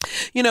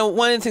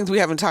 One of the things we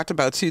haven't talked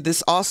about, too,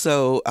 this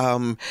also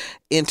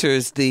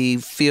enters the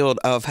field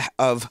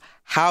of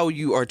how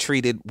you are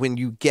treated when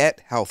you get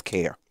health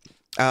care.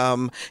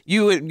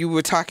 You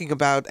were talking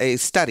about a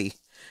study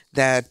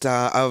that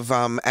of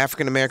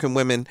African American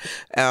women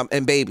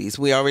and babies.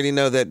 We already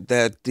know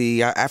that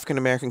the African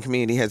American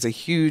community has a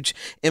huge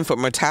infant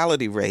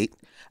mortality rate.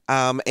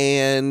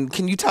 And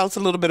can you tell us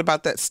a little bit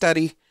about that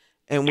study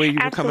and where you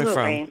were coming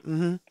from?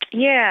 Mm-hmm.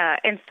 Yeah,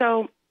 and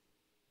so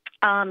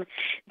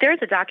there's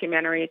a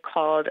documentary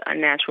called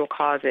Unnatural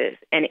Causes,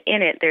 and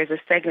in it there's a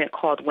segment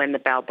called When the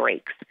Bough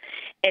Breaks.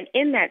 And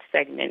in that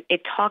segment,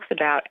 it talks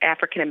about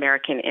African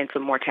American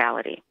infant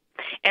mortality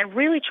and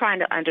really trying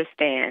to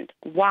understand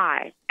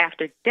why,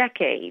 after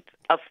decades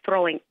of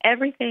throwing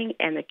everything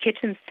in the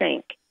kitchen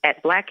sink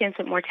at Black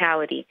infant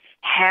mortality,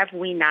 have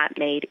we not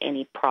made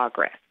any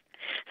progress?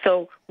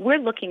 So we're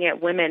looking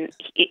at women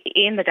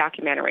in the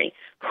documentary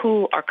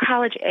who are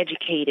college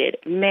educated,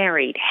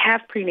 married,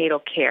 have prenatal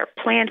care,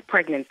 planned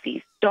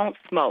pregnancies, don't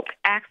smoke,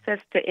 access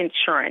to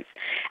insurance.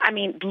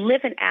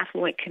 Live in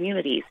affluent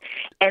communities.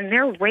 And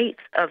their rates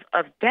of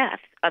death,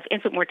 of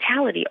infant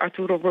mortality, are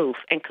through the roof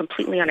and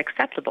completely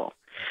unacceptable.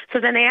 So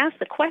then they ask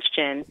the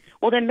question,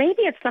 well, then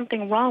maybe it's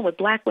something wrong with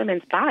Black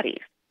women's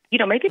bodies.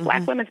 Maybe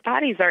Black women's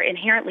bodies are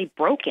inherently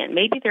broken.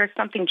 Maybe there's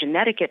something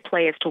genetic at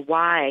play as to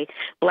why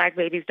Black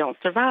babies don't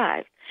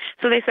survive.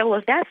 So they said, well,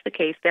 if that's the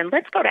case, then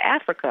let's go to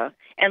Africa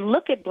and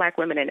look at Black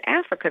women in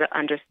Africa to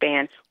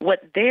understand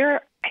what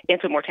their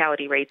infant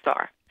mortality rates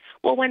are.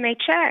 Well, when they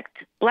checked,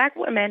 Black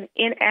women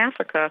in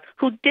Africa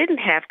who didn't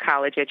have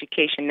college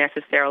education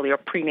necessarily or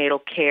prenatal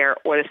care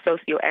or the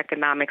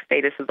socioeconomic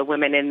status of the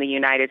women in the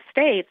United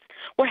States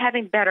were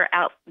having better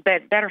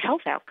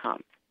health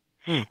outcomes.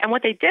 And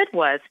what they did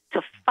was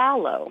to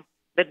follow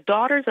the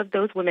daughters of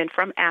those women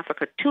from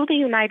Africa to the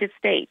United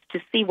States to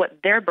see what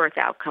their birth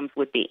outcomes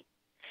would be.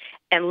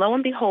 And lo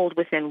and behold,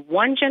 within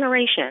one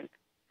generation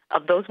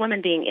of those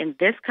women being in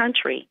this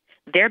country,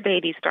 their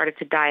babies started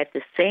to die at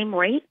the same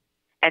rate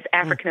as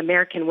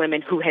African-American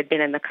women who had been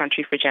in the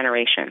country for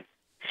generations.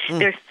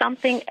 There's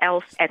something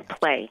else at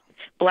play.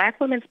 Black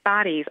women's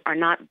bodies are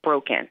not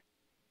broken.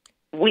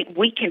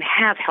 We can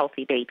have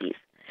healthy babies,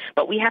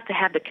 but we have to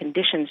have the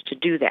conditions to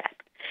do that.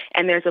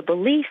 And there's a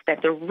belief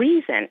that the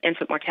reason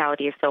infant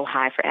mortality is so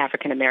high for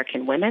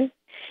African-American women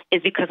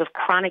is because of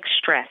chronic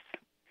stress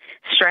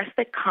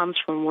that comes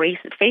from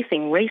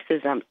facing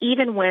racism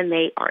even when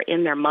they are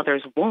in their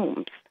mother's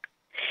wombs.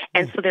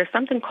 And so there's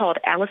something called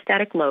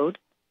allostatic load,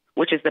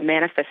 which is the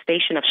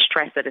manifestation of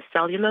stress at a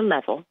cellular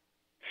level,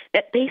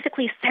 that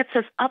basically sets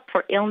us up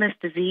for illness,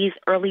 disease,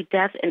 early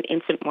death, and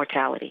infant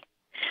mortality.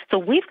 So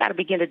we've got to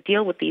begin to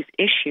deal with these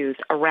issues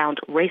around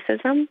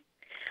racism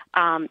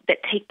that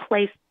take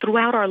place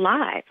throughout our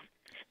lives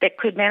that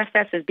could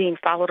manifest as being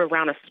followed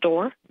around a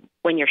store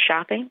when you're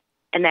shopping,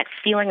 and that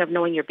feeling of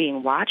knowing you're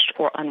being watched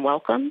or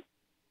unwelcome,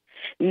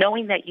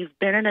 knowing that you've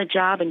been in a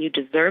job and you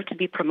deserve to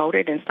be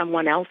promoted and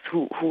someone else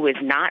who is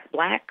not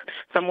Black,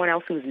 someone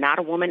else who's not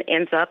a woman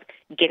ends up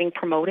getting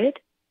promoted,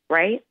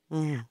 right?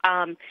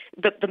 The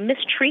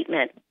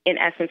mistreatment, in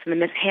essence, and the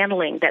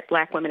mishandling that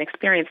Black women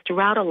experience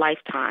throughout a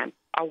lifetime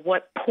are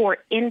what pour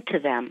into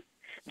them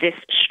this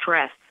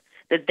stress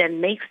that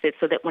then makes it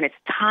so that when it's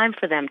time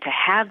for them to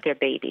have their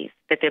babies,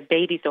 that their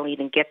babies don't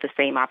even get the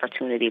same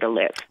opportunity to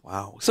live.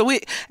 Wow. So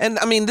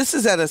this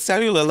is at a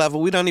cellular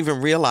level. We don't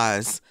even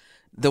realize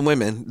the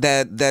women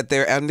that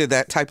they're under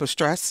that type of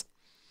stress.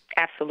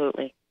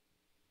 Absolutely.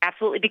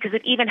 Absolutely, because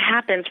it even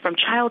happens from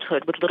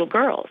childhood with little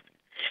girls.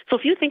 So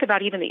if you think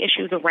about even the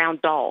issues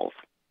around dolls,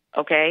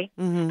 okay,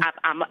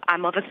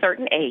 I'm of a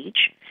certain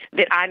age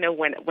that I know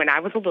when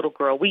I was a little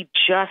girl, we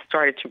just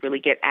started to really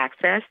get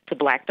access to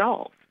Black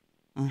dolls.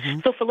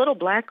 So for little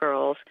Black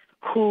girls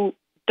who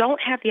don't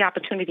have the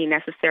opportunity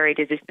necessarily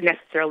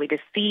to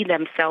see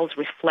themselves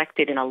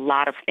reflected in a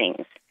lot of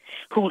things,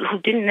 who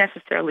didn't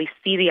necessarily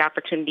see the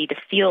opportunity to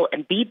feel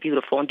and be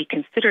beautiful and be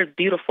considered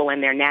beautiful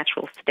in their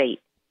natural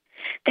state,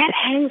 that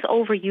hangs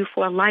over you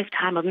for a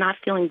lifetime of not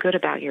feeling good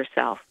about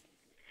yourself.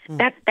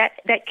 That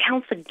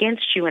counts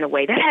against you in a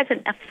way. That has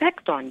an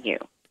effect on you,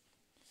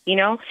 you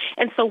know?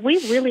 And so we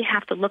really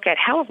have to look at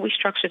how have we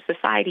structured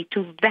society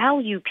to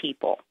value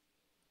people.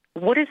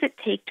 What does it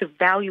take to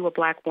value a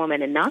Black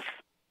woman enough,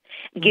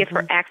 give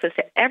her access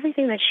to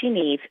everything that she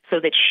needs so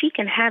that she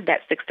can have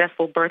that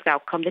successful birth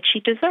outcome that she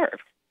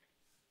deserves?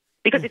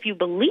 Because if you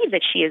believe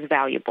that she is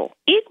valuable,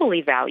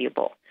 equally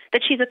valuable,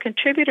 that she's a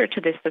contributor to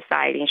this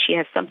society and she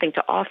has something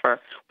to offer,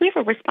 we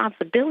have a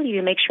responsibility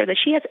to make sure that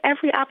she has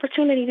every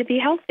opportunity to be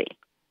healthy.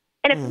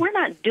 And if we're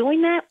not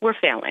doing that, we're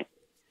failing.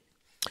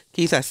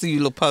 Keith, I see you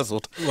a little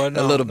puzzed a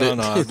little bit.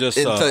 No, just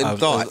in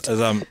thought.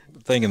 as I'm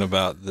thinking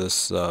about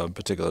this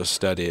particular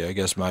study, I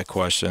guess my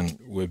question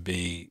would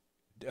be,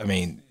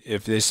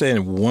 if they say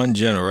in one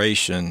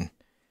generation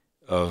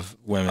of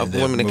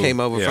women that came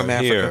over from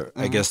Africa, here,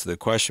 I guess the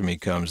question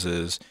becomes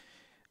is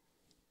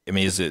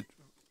it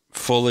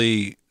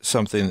fully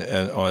something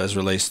as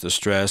relates to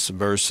stress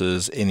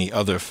versus any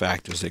other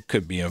factors that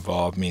could be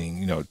involved,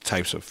 meaning,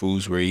 types of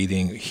foods we're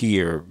eating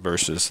here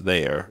versus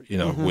there,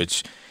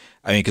 which,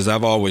 because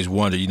I've always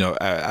wondered,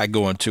 I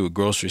go into a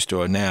grocery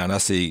store now and I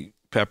see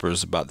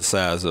peppers about the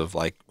size of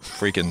like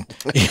freaking,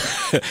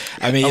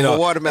 a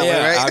watermelon,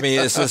 right?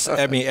 It's just,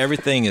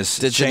 everything is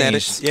the changed.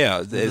 Genetics.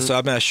 Yeah. So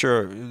I'm not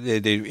sure they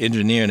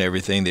engineering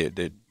everything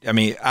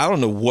I don't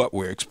know what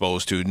we're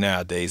exposed to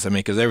nowadays.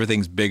 Because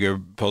everything's bigger,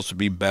 supposed to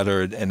be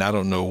better, and I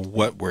don't know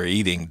what we're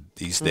eating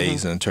these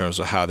days in terms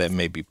of how that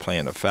may be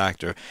playing a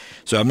factor.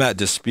 So I'm not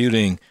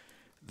disputing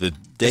the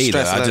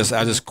data.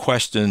 I just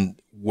question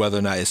whether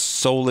or not it's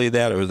solely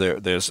that, or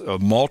there's a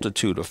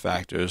multitude of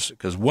factors.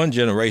 Because one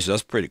generation,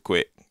 that's pretty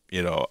quick.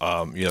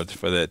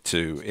 For that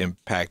to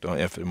impact on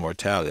infant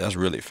mortality, that's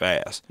really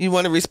fast. You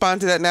want to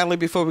respond to that, Natalie,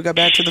 before we go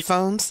back to the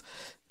phones?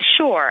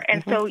 Sure.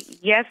 And so,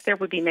 yes, there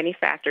would be many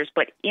factors,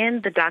 but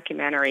in the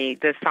documentary,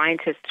 the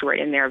scientists who are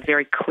in there are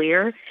very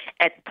clear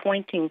at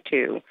pointing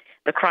to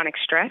the chronic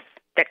stress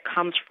that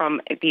comes from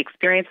the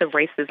experience of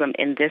racism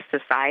in this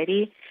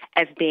society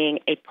as being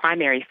a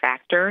primary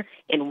factor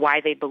in why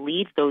they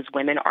believe those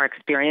women are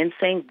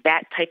experiencing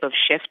that type of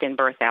shift in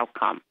birth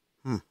outcome.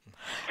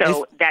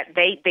 So that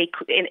they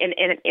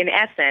in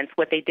essence,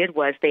 what they did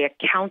was they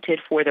accounted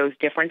for those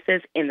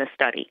differences in the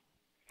study.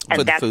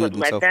 And that's what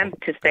led them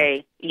to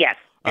say, yes.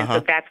 And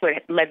so that's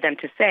what led them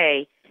to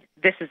say,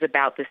 this is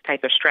about this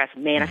type of stress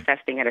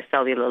manifesting at a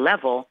cellular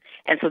level.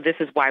 And so this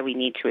is why we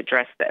need to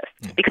address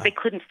this. Because they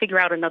couldn't figure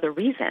out another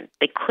reason.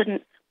 They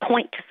couldn't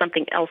point to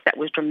something else that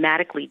was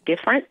dramatically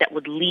different that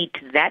would lead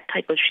to that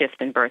type of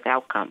shift in birth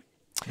outcome.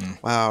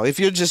 Wow. If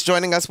you're just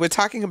joining us, we're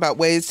talking about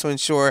ways to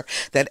ensure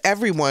that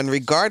everyone,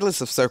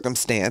 regardless of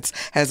circumstance,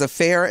 has a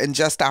fair and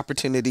just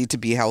opportunity to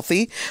be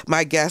healthy.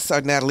 My guests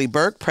are Natalie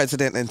Burke,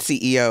 President and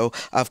CEO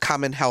of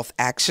CommonHealth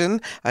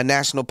Action, a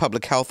national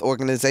public health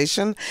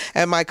organization,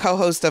 and my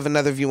co-host of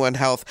Another View on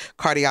Health,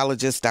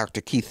 cardiologist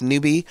Dr. Keith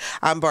Newby.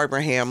 I'm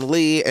Barbara Ham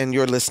Lee, and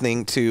you're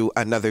listening to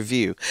Another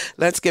View.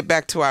 Let's get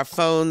back to our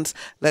phones.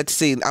 Let's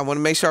see. I want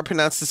to make sure I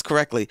pronounce this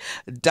correctly.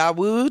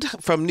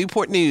 Dawood from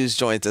Newport News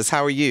joins us.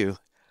 How are you?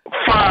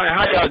 Fine.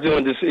 How y'all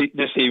doing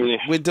this evening?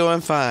 We're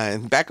doing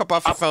fine. Back up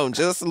off your phone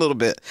just a little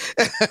bit,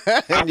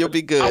 and you'll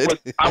be good.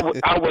 I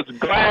was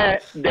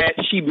glad that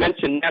she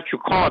mentioned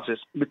natural causes,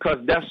 because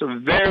that's a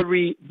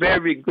very,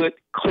 very good,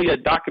 clear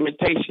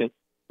documentation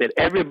that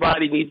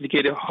everybody needs to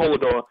get a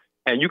hold of,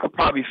 and you can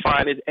probably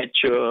find it at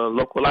your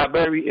local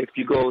library if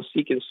you go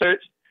seek and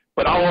search.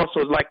 But I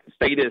also like to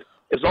say this.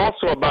 It's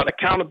also about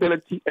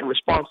accountability and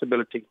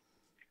responsibility.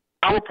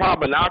 Our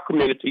problem in our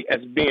community,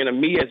 as being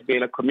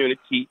a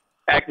community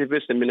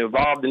activist and been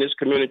involved in this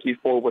community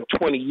for over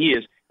 20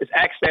 years, is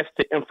access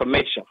to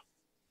information.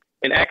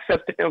 And access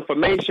to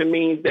information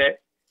means that,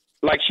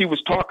 like she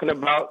was talking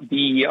about,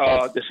 the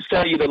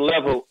cellular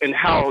level and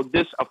how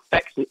this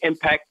affects and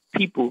impacts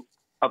people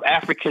of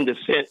African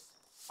descent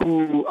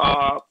who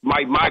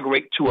might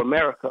migrate to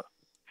America.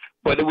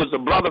 But it was a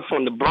brother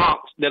from the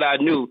Bronx that I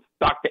knew,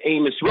 Dr.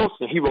 Amos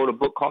Wilson. He wrote a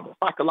book called The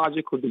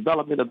Psychological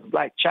Development of the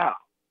Black Child.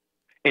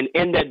 And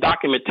in that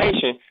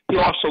documentation, he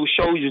also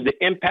shows you the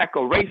impact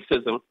of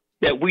racism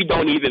that we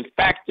don't even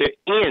factor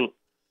in.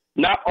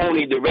 Not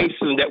only the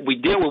racism that we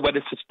deal with, but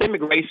the systemic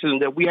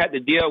racism that we had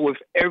to deal with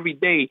every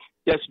day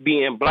just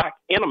being Black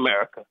in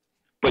America.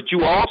 But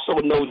you also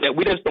know that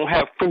we just don't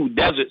have food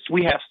deserts.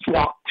 We have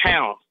swamp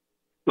towns.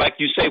 Like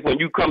you say, when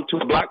you come to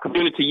a Black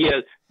community,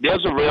 yes,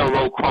 there's a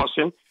railroad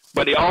crossing,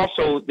 but they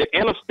also the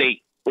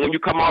interstate. When you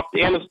come off the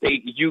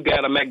interstate, you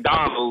got a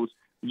McDonald's.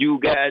 You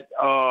got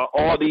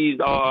all these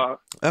a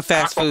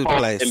fast food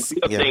place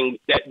and things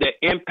that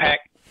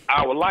impact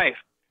our life.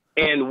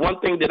 And one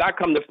thing that I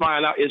come to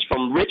find out is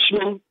from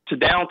Richmond to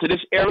down to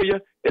this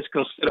area, it's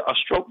considered a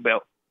stroke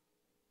belt.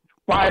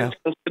 Why is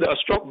it considered a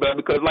stroke belt?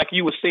 Because like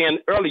you were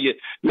saying earlier,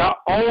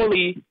 not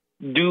only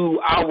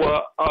do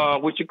our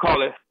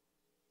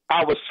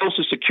our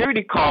Social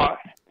Security card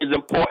is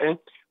important,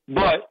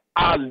 but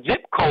our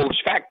zip codes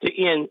factor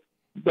in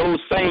those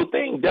same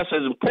things. That's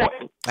as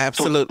important.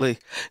 Absolutely.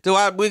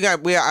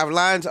 Our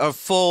lines are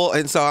full,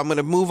 and so I'm going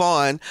to move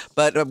on.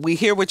 But we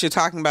hear what you're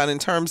talking about in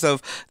terms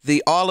of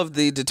all of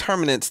the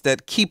determinants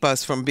that keep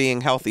us from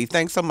being healthy.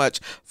 Thanks so much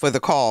for the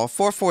call.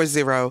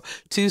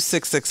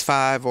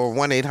 440-2665 or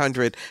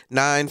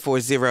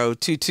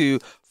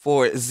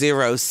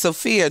 1-800-940-2240.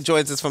 Sophia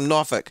joins us from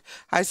Norfolk.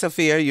 Hi,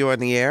 Sophia. You're on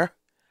the air.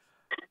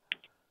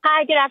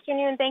 Hi. Good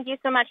afternoon. Thank you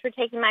so much for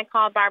taking my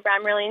call, Barbara.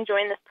 I'm really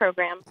enjoying this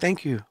program.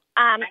 Thank you.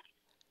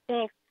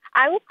 Thanks.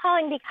 I was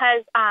calling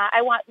because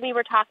we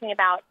were talking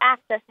about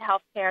access to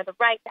health care, the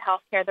right to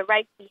health care, the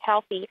right to be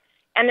healthy.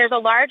 And there's a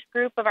large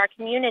group of our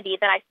community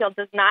that I feel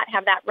does not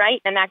have that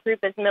right, and that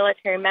group is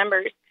military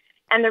members.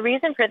 And the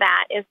reason for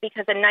that is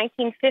because in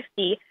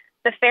 1950,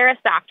 the Ferris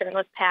Doctrine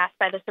was passed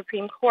by the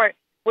Supreme Court,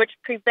 which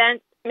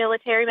prevents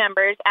military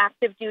members,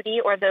 active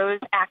duty or those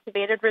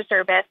activated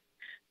reservists,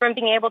 from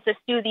being able to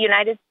sue the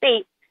United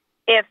States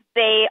if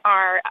they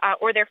are,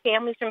 or their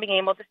families from being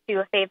able to sue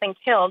if they've been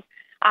killed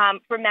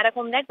for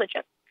medical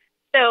negligence.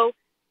 So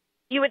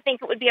you would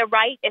think it would be a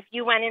right if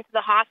you went into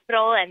the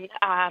hospital and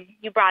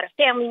you brought a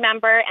family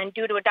member and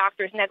due to a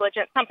doctor's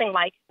negligence, something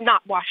like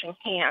not washing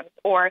hands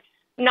or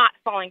not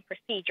following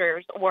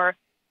procedures or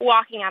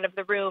walking out of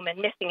the room and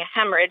missing a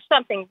hemorrhage,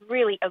 something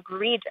really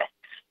egregious,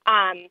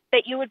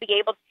 that you would be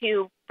able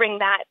to bring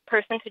that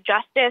person to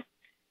justice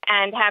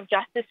and have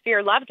justice for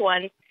your loved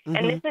ones. Mm-hmm.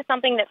 And this is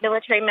something that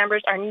military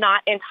members are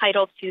not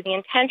entitled to. The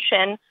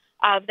intention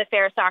of the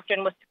Ferris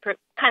Doctrine was to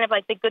kind of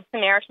like the Good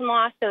Samaritan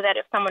law, so that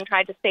if someone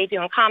tried to save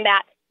you in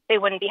combat, they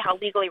wouldn't be held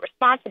legally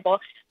responsible.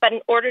 But in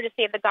order to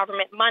save the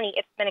government money,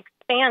 it's been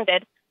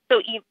expanded.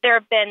 So there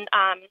have been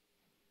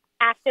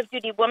active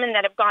duty women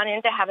that have gone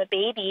in to have a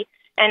baby,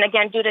 and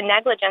again, due to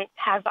negligence,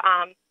 have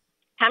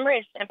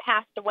hemorrhaged and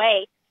passed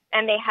away,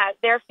 and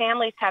their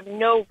families have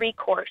no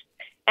recourse.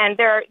 And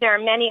there are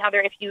many other,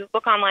 if you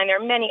look online,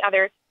 there are many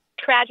other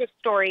tragic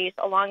stories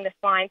along this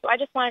line. So I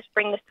just wanted to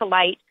bring this to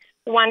light.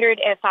 Wondered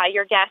if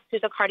your guest,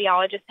 who's a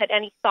cardiologist, had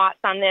any thoughts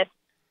on this.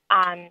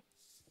 And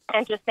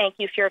just thank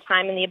you for your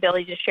time and the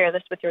ability to share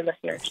this with your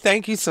listeners.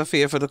 Thank you,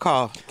 Sophia, for the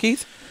call.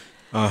 Keith?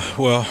 That's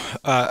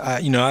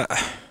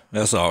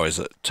always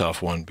a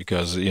tough one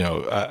because,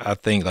 I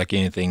think like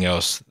anything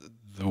else,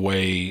 the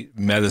way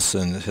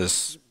medicine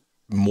has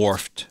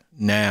morphed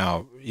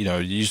now,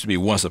 it used to be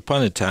once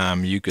upon a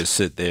time you could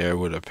sit there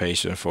with a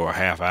patient for a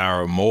half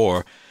hour or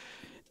more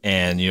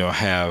and,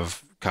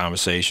 have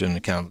conversation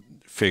and kind of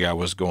figure out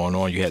what's going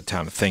on. You had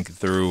time to think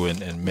through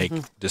and make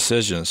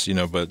decisions,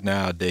 but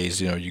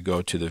nowadays, you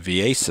go to the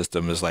VA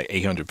system, there's like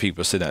 800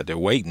 people sitting out there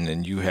waiting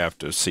and you have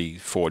to see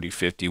 40,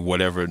 50,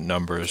 whatever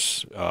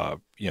numbers,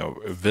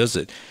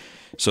 visit.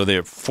 So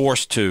they're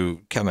forced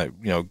to kind of,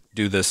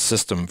 do this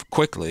system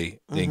quickly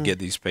and get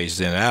these patients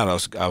in and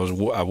out.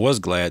 I was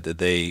glad that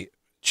they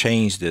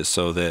changed it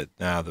so that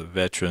now the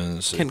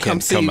veterans can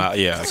come out.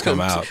 Yeah, come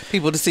out.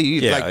 People to see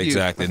you. Yeah, like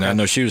exactly. You. Now I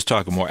know she was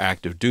talking more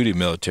active duty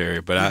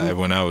military, but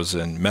when I was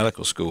in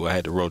medical school, I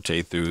had to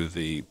rotate through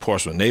the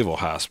Portsmouth Naval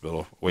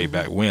Hospital way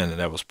back when, and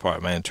that was part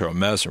of my internal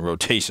medicine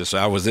rotation. So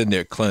I was in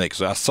their clinic,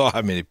 so I saw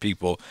how many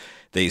people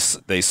they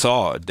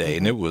saw a day,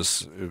 and it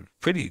was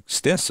pretty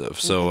extensive.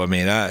 So I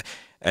mean, I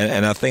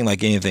think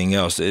like anything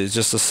else, it's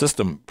just a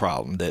system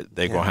problem that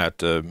they're going to have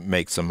to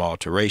make some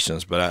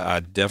alterations. But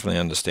I definitely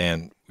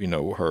understand,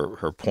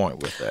 her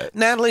point with that.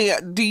 Natalie,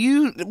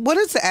 what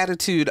is the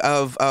attitude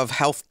of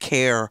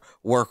healthcare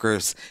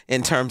workers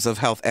in terms of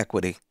health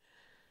equity?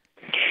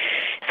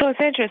 So it's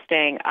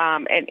interesting,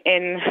 and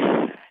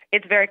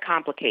it's very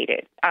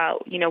complicated.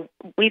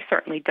 We've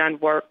certainly done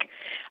work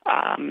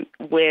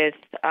with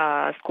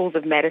schools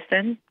of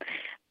medicine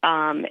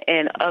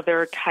and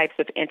other types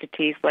of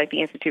entities like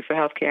the Institute for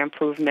Healthcare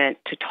Improvement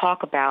to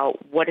talk about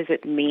what does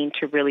it mean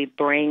to really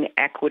bring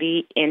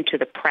equity into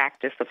the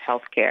practice of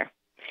healthcare.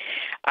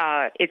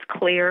 It's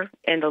clear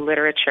in the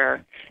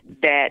literature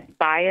that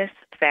bias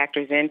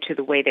factors into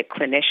the way that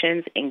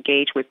clinicians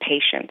engage with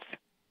patients,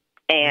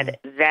 and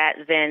that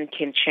then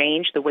can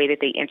change the way that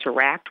they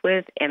interact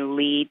with and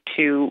lead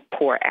to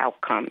poor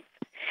outcomes.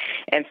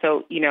 And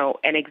so,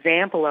 an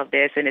example of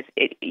this, and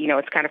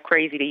it's kind of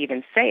crazy to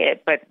even say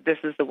it, but this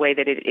is the way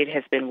that it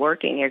has been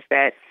working, is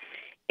that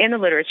in the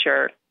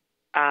literature,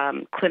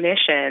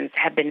 clinicians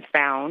have been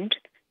found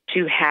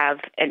to have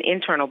an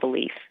internal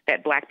belief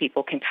that Black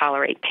people can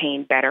tolerate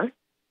pain better,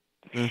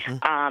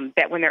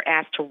 that when they're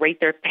asked to rate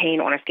their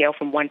pain on a scale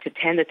from 1 to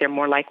 10, that they're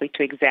more likely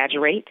to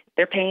exaggerate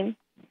their pain,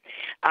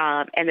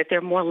 and that they're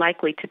more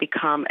likely to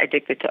become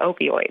addicted to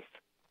opioids.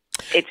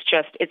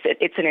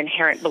 It's an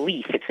inherent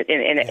belief. It's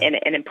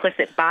an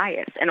implicit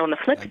bias. And on the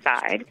flip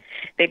side,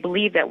 they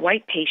believe that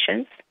white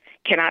patients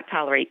cannot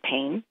tolerate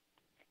pain,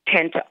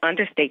 tend to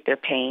understate their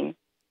pain,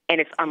 and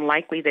it's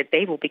unlikely that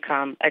they will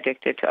become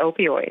addicted to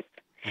opioids.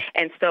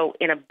 And so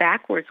in a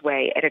backwards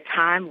way, at a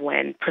time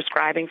when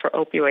prescribing for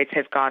opioids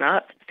has gone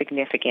up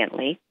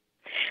significantly,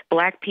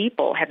 Black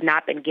people have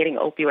not been getting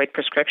opioid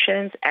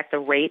prescriptions at the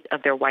rate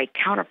of their white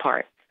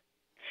counterparts.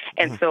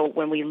 And so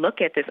when we look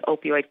at this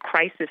opioid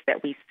crisis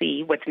that we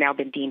see, what's now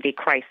been deemed a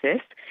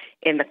crisis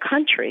in the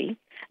country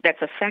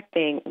that's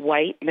affecting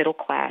white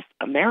middle-class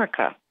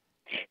America,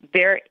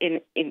 they're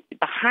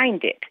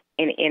behind it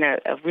in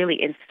a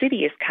really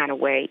insidious kind of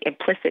way.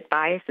 Implicit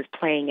bias is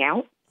playing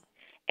out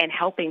and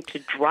helping to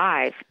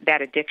drive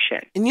that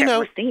addiction and that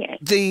we're seeing.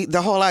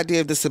 The whole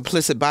idea of this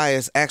implicit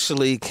bias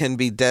actually can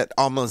be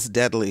almost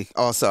deadly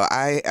also.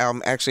 I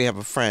actually have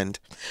a friend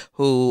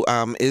who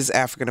is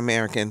African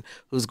American,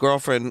 whose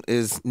girlfriend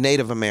is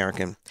Native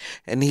American,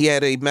 and he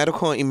had a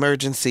medical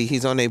emergency.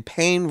 He's on a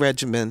pain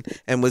regimen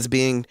and was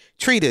being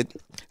treated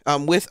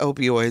with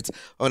opioids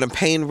on a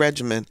pain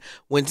regimen.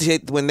 When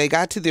they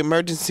got to the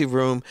emergency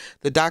room,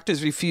 the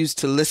doctors refused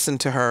to listen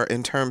to her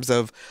in terms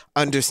of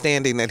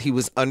understanding that he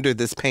was under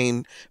this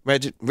pain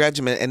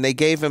regimen, and they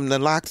gave him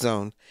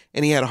naloxone,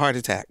 and he had a heart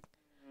attack.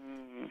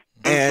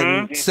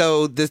 And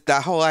so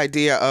the whole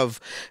idea of,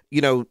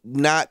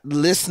 not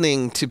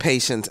listening to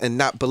patients and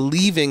not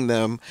believing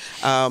them,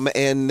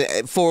 and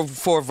for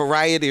a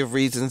variety of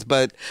reasons,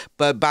 but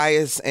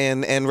bias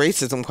and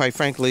racism, quite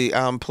frankly,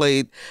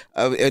 played,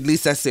 at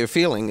least that's their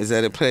feeling, is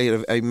that it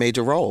played a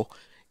major role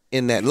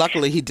in that.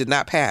 Luckily, he did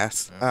not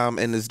pass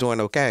and is doing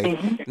okay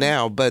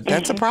now, but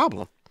that's a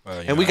problem.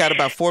 And we got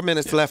about 4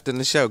 minutes left in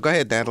the show. Go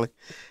ahead, Natalie.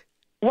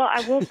 Well,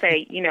 I will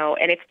say,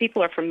 and if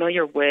people are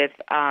familiar with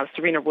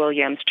Serena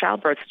Williams'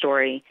 childbirth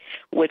story,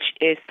 which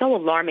is so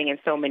alarming in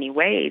so many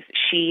ways,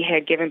 she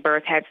had given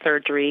birth, had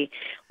surgery,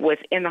 was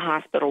in the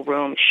hospital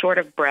room, short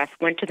of breath,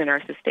 went to the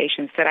nurse's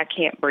station, said, "I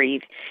can't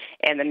breathe."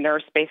 And the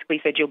nurse basically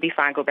said, "You'll be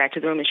fine, go back to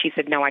the room." And she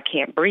said, "No, I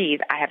can't breathe.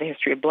 I have a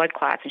history of blood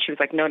clots." And she was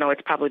like, no,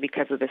 it's probably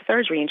because of the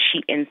surgery. And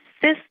she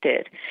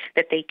insisted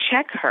that they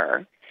check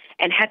her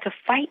and had to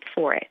fight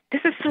for it.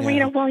 This is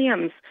Serena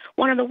Williams,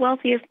 one of the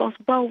wealthiest, most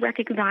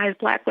well-recognized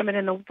Black women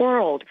in the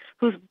world,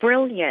 who's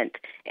brilliant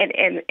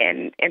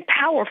and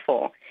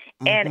powerful.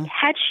 And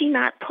had she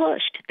not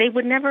pushed, they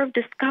would never have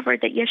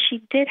discovered that, yes,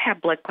 she did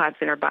have blood clots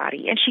in her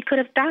body, and she could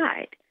have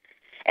died.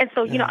 And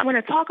so, I'm going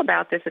to talk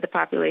about this at the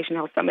Population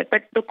Health Summit,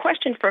 but the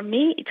question for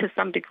me to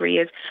some degree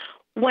is,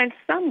 when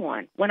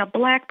a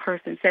Black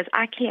person says,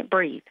 "I can't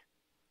breathe,"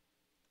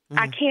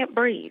 I can't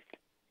breathe,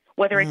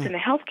 whether it's in the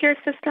healthcare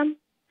system,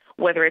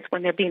 whether it's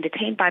when they're being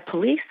detained by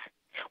police,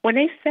 when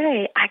they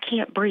say, "I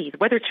can't breathe,"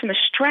 whether it's from the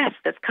stress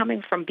that's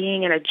coming from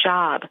being in a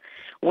job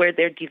where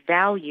they're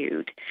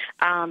devalued,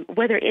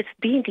 whether it's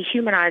being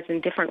dehumanized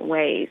in different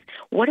ways,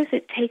 what does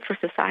it take for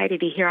society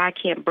to hear "I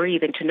can't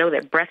breathe" and to know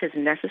that breath is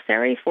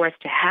necessary for us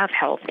to have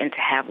health and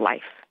to have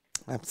life?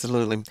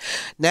 Absolutely.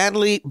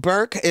 Natalie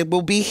Burke, it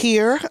will be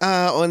here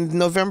on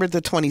November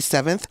the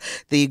 27th,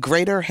 the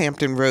Greater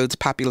Hampton Roads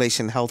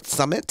Population Health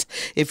Summit.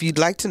 If you'd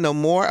like to know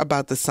more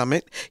about the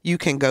summit, you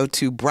can go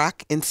to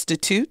Brock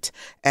Institute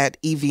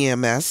at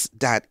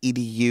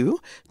evms.edu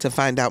to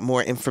find out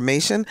more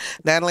information.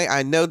 Natalie,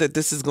 I know that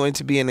this is going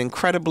to be an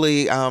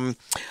incredibly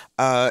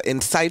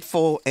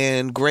insightful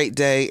and great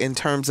day in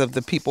terms of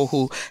the people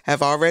who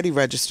have already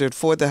registered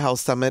for the Health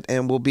Summit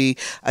and will be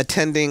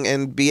attending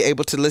and be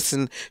able to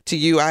listen to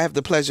you. I have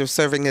the pleasure of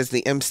serving as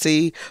the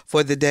MC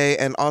for the day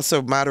and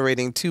also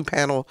moderating 2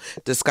 panel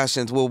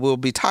discussions where we'll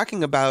be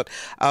talking about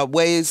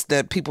ways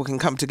that people can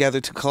come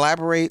together to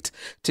collaborate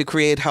to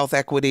create health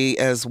equity,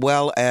 as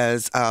well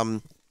as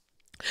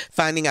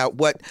finding out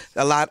what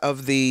a lot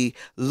of the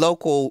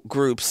local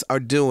groups are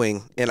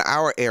doing in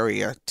our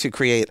area to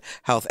create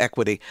health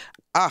equity.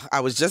 I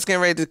was just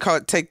getting ready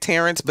to take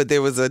Terrence, but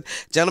there was a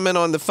gentleman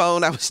on the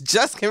phone. I was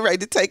just getting ready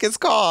to take his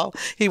call.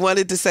 He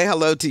wanted to say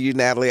hello to you,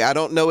 Natalie. I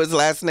don't know his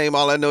last name.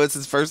 All I know is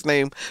his first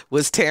name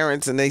was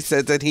Terrence, and they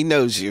said that he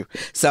knows you.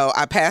 So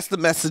I passed the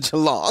message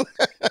along.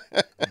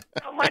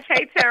 So much.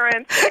 Hey,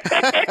 Terrence.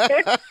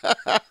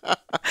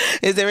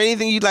 Is there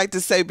anything you'd like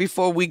to say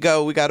before we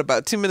go? We got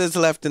about 2 minutes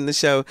left in the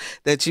show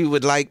that you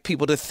would like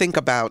people to think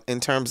about in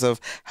terms of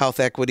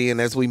health equity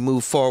and as we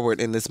move forward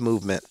in this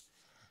movement.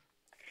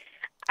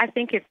 I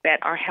think it's that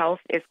our health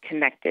is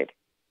connected.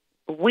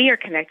 We are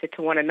connected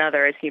to one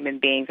another as human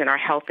beings, and our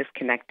health is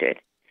connected.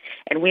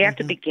 And we have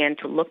to begin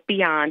to look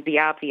beyond the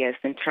obvious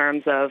in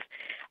terms of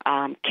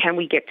can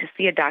we get to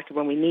see a doctor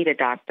when we need a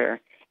doctor,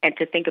 and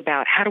to think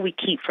about how do we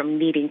keep from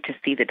needing to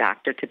see the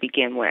doctor to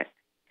begin with.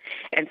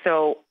 And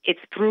so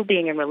it's through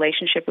being in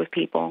relationship with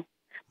people,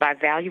 by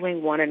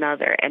valuing one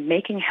another and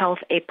making health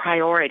a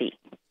priority.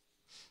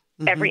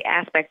 Every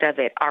aspect of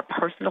it, our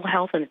personal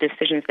health and the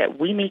decisions that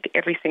we make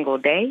every single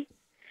day,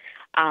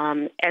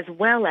 as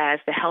well as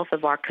the health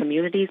of our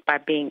communities by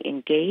being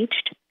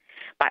engaged,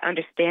 by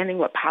understanding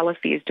what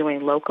policy is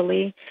doing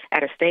locally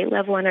at a state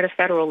level and at a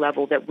federal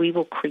level, that we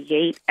will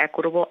create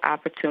equitable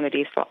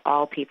opportunities for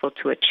all people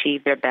to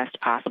achieve their best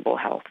possible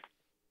health.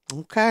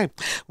 Okay.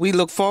 We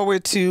look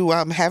forward to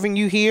having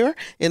you here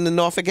in the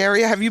Norfolk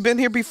area. Have you been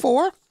here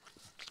before?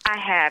 I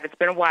have. It's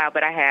been a while,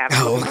 but I have.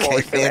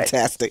 Okay,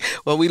 fantastic.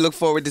 Well, we look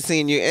forward to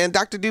seeing you. And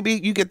Dr.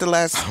 Doobie, you get the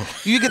last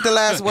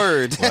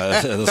word.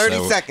 Well,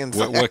 30 seconds.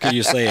 What can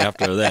you say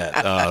after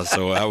that?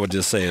 So I would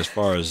just say, as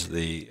far as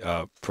the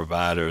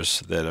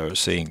providers that are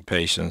seeing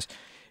patients,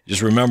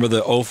 just remember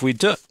the oath we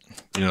took.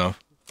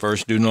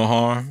 First, do no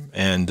harm.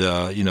 And,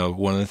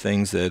 one of the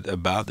things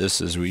about this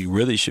is we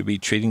really should be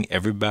treating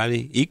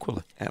everybody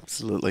equally.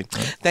 Absolutely.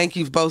 Thank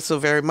you both so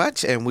very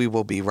much, and we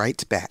will be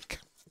right back.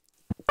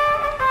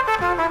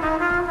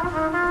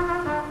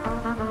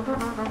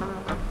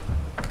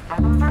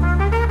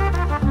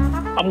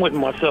 I'm with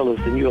Marcellus,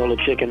 and you all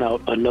are checking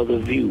out Another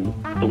View.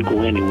 Don't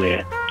go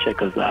anywhere.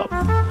 Check us out.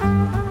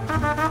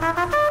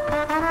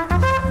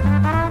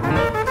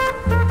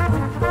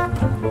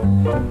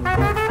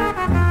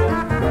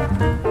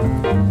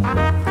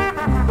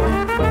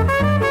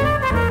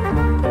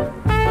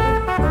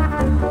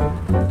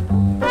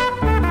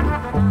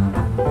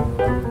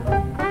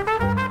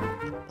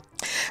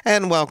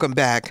 And welcome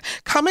back.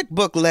 Comic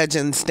book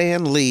legend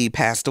Stan Lee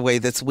passed away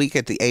this week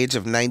at the age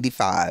of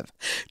 95.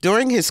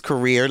 During his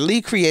career,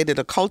 Lee created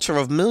a culture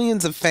of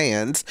millions of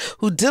fans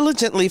who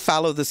diligently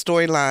follow the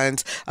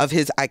storylines of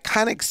his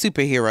iconic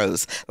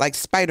superheroes like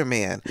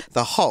Spider-Man,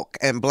 the Hulk,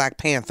 and Black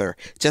Panther,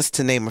 just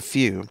to name a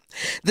few.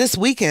 This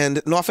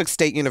weekend, Norfolk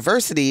State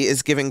University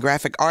is giving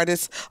graphic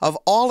artists of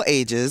all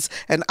ages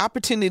an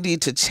opportunity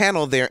to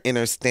channel their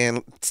inner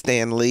Stan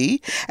Lee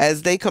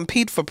as they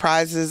compete for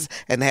prizes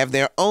and have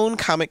their own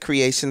comic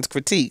creations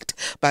critiqued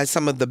by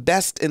some of the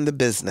best in the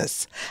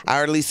business.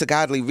 Our Lisa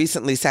Godley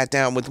recently sat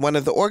down with one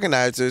of the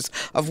organizers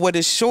of what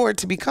is sure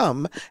to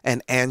become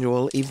an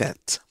annual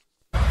event.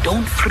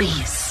 Don't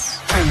freeze.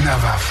 I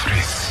never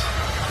freeze.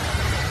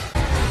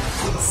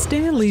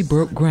 Stan Lee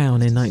broke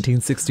ground in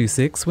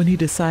 1966 when he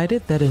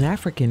decided that an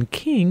African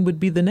king would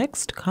be the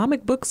next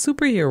comic book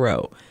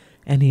superhero,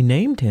 and he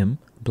named him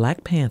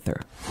Black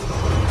Panther.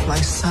 My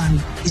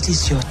son, it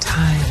is your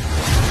time.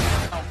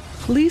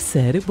 Lee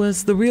said it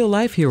was the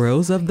real-life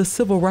heroes of the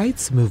civil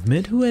rights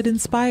movement who had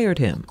inspired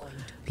him.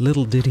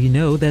 Little did he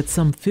know that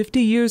some 50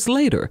 years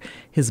later,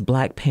 his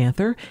Black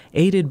Panther,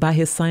 aided by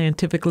his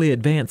scientifically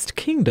advanced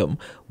kingdom,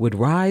 would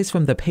rise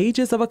from the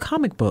pages of a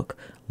comic book,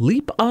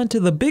 leap onto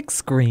the big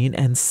screen,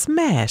 and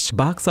smash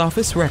box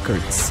office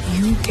records.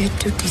 You get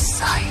to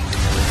decide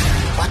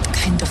what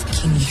kind of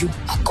king you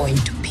are going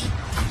to be.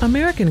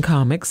 American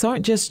comics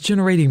aren't just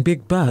generating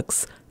big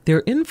bucks,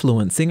 they're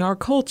influencing our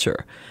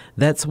culture.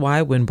 That's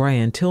why when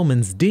Brian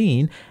Tillman's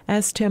dean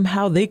asked him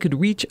how they could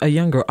reach a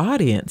younger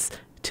audience,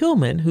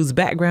 Tillman, whose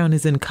background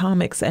is in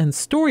comics and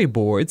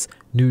storyboards,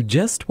 knew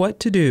just what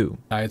to do.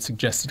 I had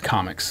suggested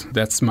comics.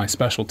 That's my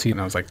specialty.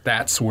 And I was like,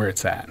 that's where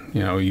it's at.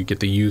 You know, you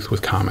get the youth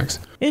with comics.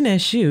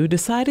 NSU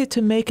decided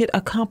to make it a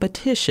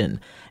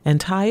competition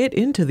and tie it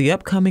into the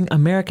upcoming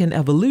American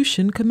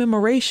Evolution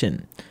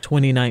commemoration.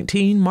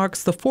 2019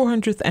 marks the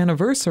 400th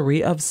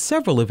anniversary of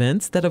several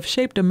events that have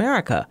shaped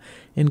America,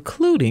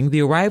 including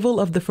the arrival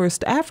of the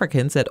first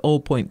Africans at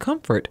Old Point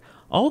Comfort,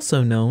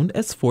 also known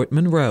as Fort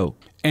Monroe.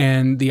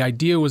 And the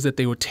idea was that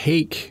they would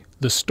take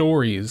the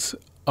stories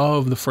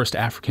of the first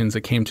Africans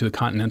that came to the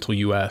continental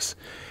U.S.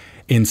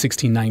 in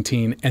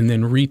 1619 and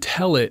then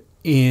retell it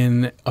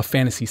in a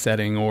fantasy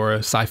setting or a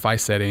sci-fi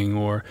setting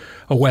or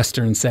a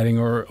Western setting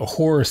or a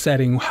horror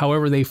setting,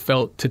 however they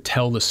felt to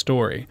tell the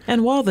story.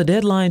 And while the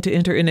deadline to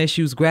enter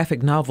NSU's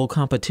graphic novel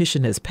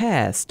competition has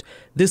passed,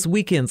 this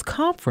weekend's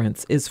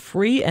conference is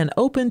free and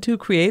open to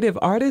creative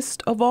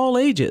artists of all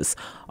ages,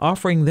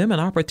 offering them an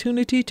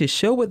opportunity to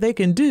show what they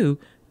can do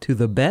to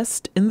the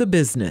best in the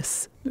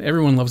business.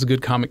 Everyone loves a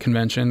good comic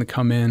convention to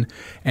come in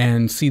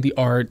and see the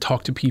art,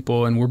 talk to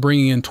people, and we're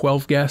bringing in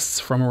 12 guests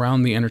from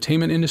around the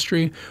entertainment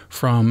industry,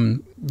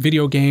 from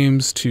video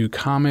games to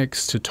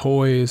comics to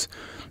toys,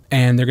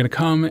 and they're going to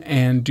come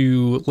and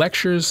do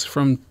lectures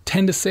from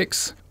 10 to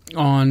 6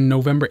 on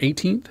November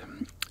 18th,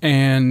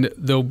 and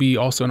there'll be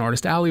also an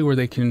artist alley where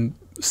they can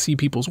see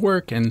people's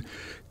work and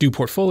do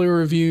portfolio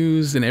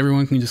reviews, and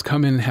everyone can just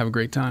come in and have a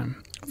great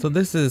time. So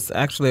this is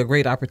actually a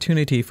great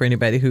opportunity for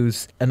anybody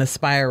who's an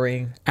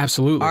aspiring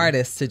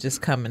artist to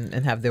just come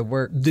and have their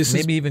work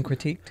maybe even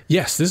critiqued?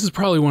 Yes, this is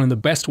probably one of the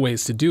best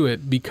ways to do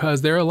it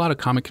because there are a lot of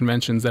comic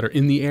conventions that are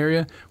in the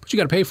area, but you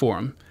got to pay for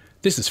them.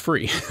 This is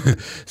free.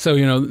 So,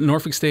 you know,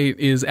 Norfolk State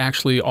is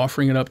actually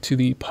offering it up to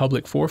the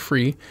public for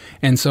free.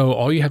 And so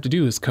all you have to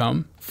do is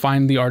come,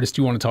 find the artist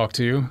you want to talk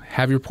to,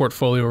 have your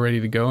portfolio ready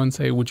to go and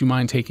say, would you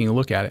mind taking a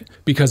look at it?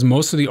 Because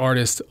most of the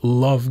artists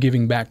love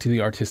giving back to the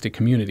artistic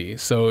community.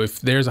 So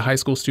if there's a high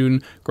school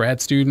student,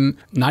 grad student,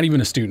 not even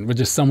a student, but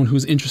just someone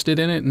who's interested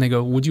in it and they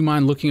go, would you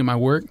mind looking at my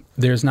work?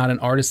 There's not an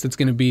artist that's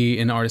going to be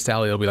in Artist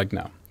Alley. They'll be like,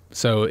 no.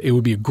 So it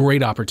would be a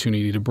great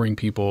opportunity to bring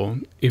people,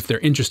 if they're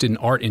interested in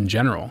art in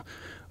general,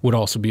 would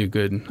also be a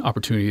good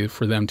opportunity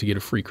for them to get a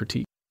free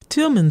critique.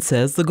 Tillman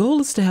says the goal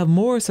is to have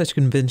more such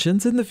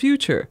conventions in the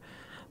future.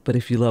 But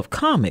if you love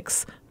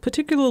comics,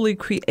 particularly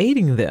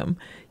creating them,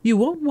 you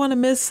won't want to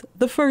miss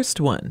the first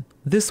one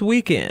this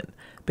weekend,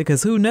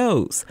 because who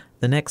knows,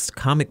 the next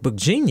comic book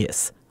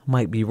genius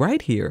might be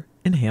right here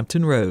in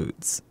Hampton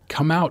Roads.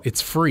 Come out.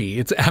 It's free.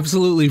 It's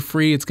absolutely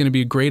free. It's going to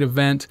be a great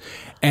event.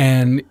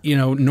 And, you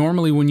know,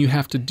 normally when you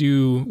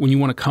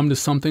want to come to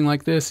something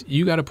like this,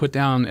 you got to put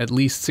down at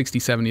least $60,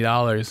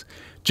 $70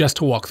 just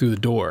to walk through the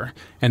door.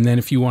 And then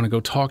if you want to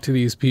go talk to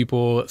these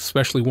people,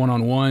 especially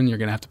one-on-one, you're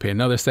going to have to pay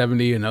another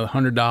 $70, another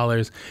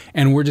 $100.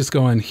 And we're just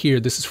going,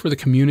 here, this is for the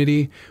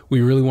community.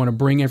 We really want to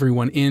bring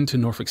everyone into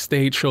Norfolk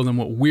State, show them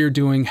what we're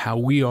doing, how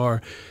we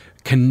are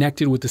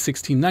connected with the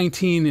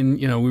 1619.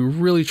 And, you know, we're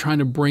really trying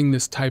to bring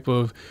this type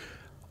of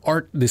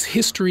art, this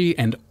history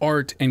and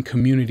art and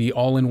community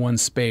all in one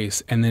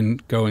space, and then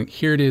going,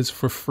 here it is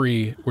for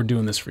free. We're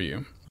doing this for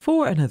you.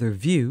 For Another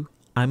View,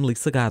 I'm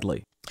Lisa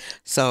Godley.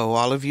 So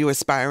all of you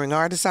aspiring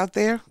artists out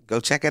there,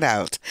 go check it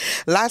out.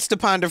 Lots to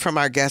ponder from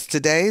our guests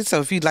today. So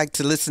if you'd like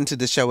to listen to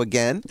the show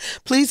again,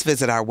 please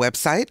visit our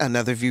website,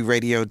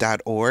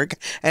 anotherviewradio.org,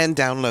 and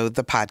download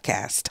the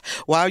podcast.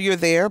 While you're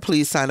there,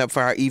 please sign up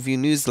for our eView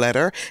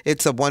newsletter.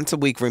 It's a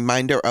once-a-week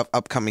reminder of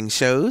upcoming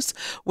shows.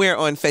 We're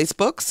on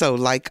Facebook, so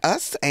like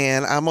us,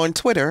 and I'm on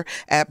Twitter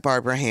at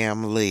Barbara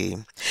Ham Lee.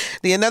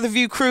 The Another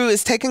View crew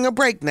is taking a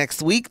break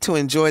next week to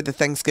enjoy the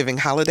Thanksgiving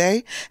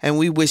holiday, and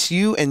we wish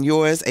you and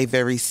yours a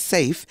very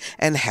safe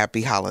and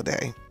happy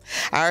holiday.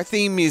 Our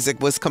theme music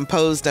was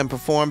composed and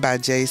performed by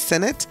Jay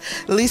Sennett.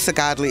 Lisa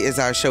Godley is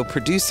our show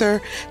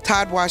producer.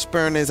 Todd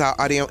Washburn is our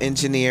audio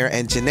engineer,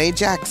 and Janae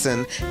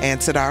Jackson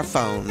answered our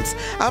phones.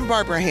 I'm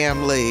Barbara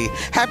Ham Lee.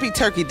 Happy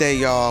Turkey Day,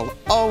 y'all.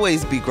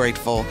 Always be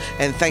grateful,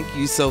 and thank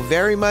you so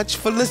very much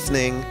for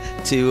listening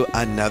to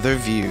Another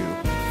View.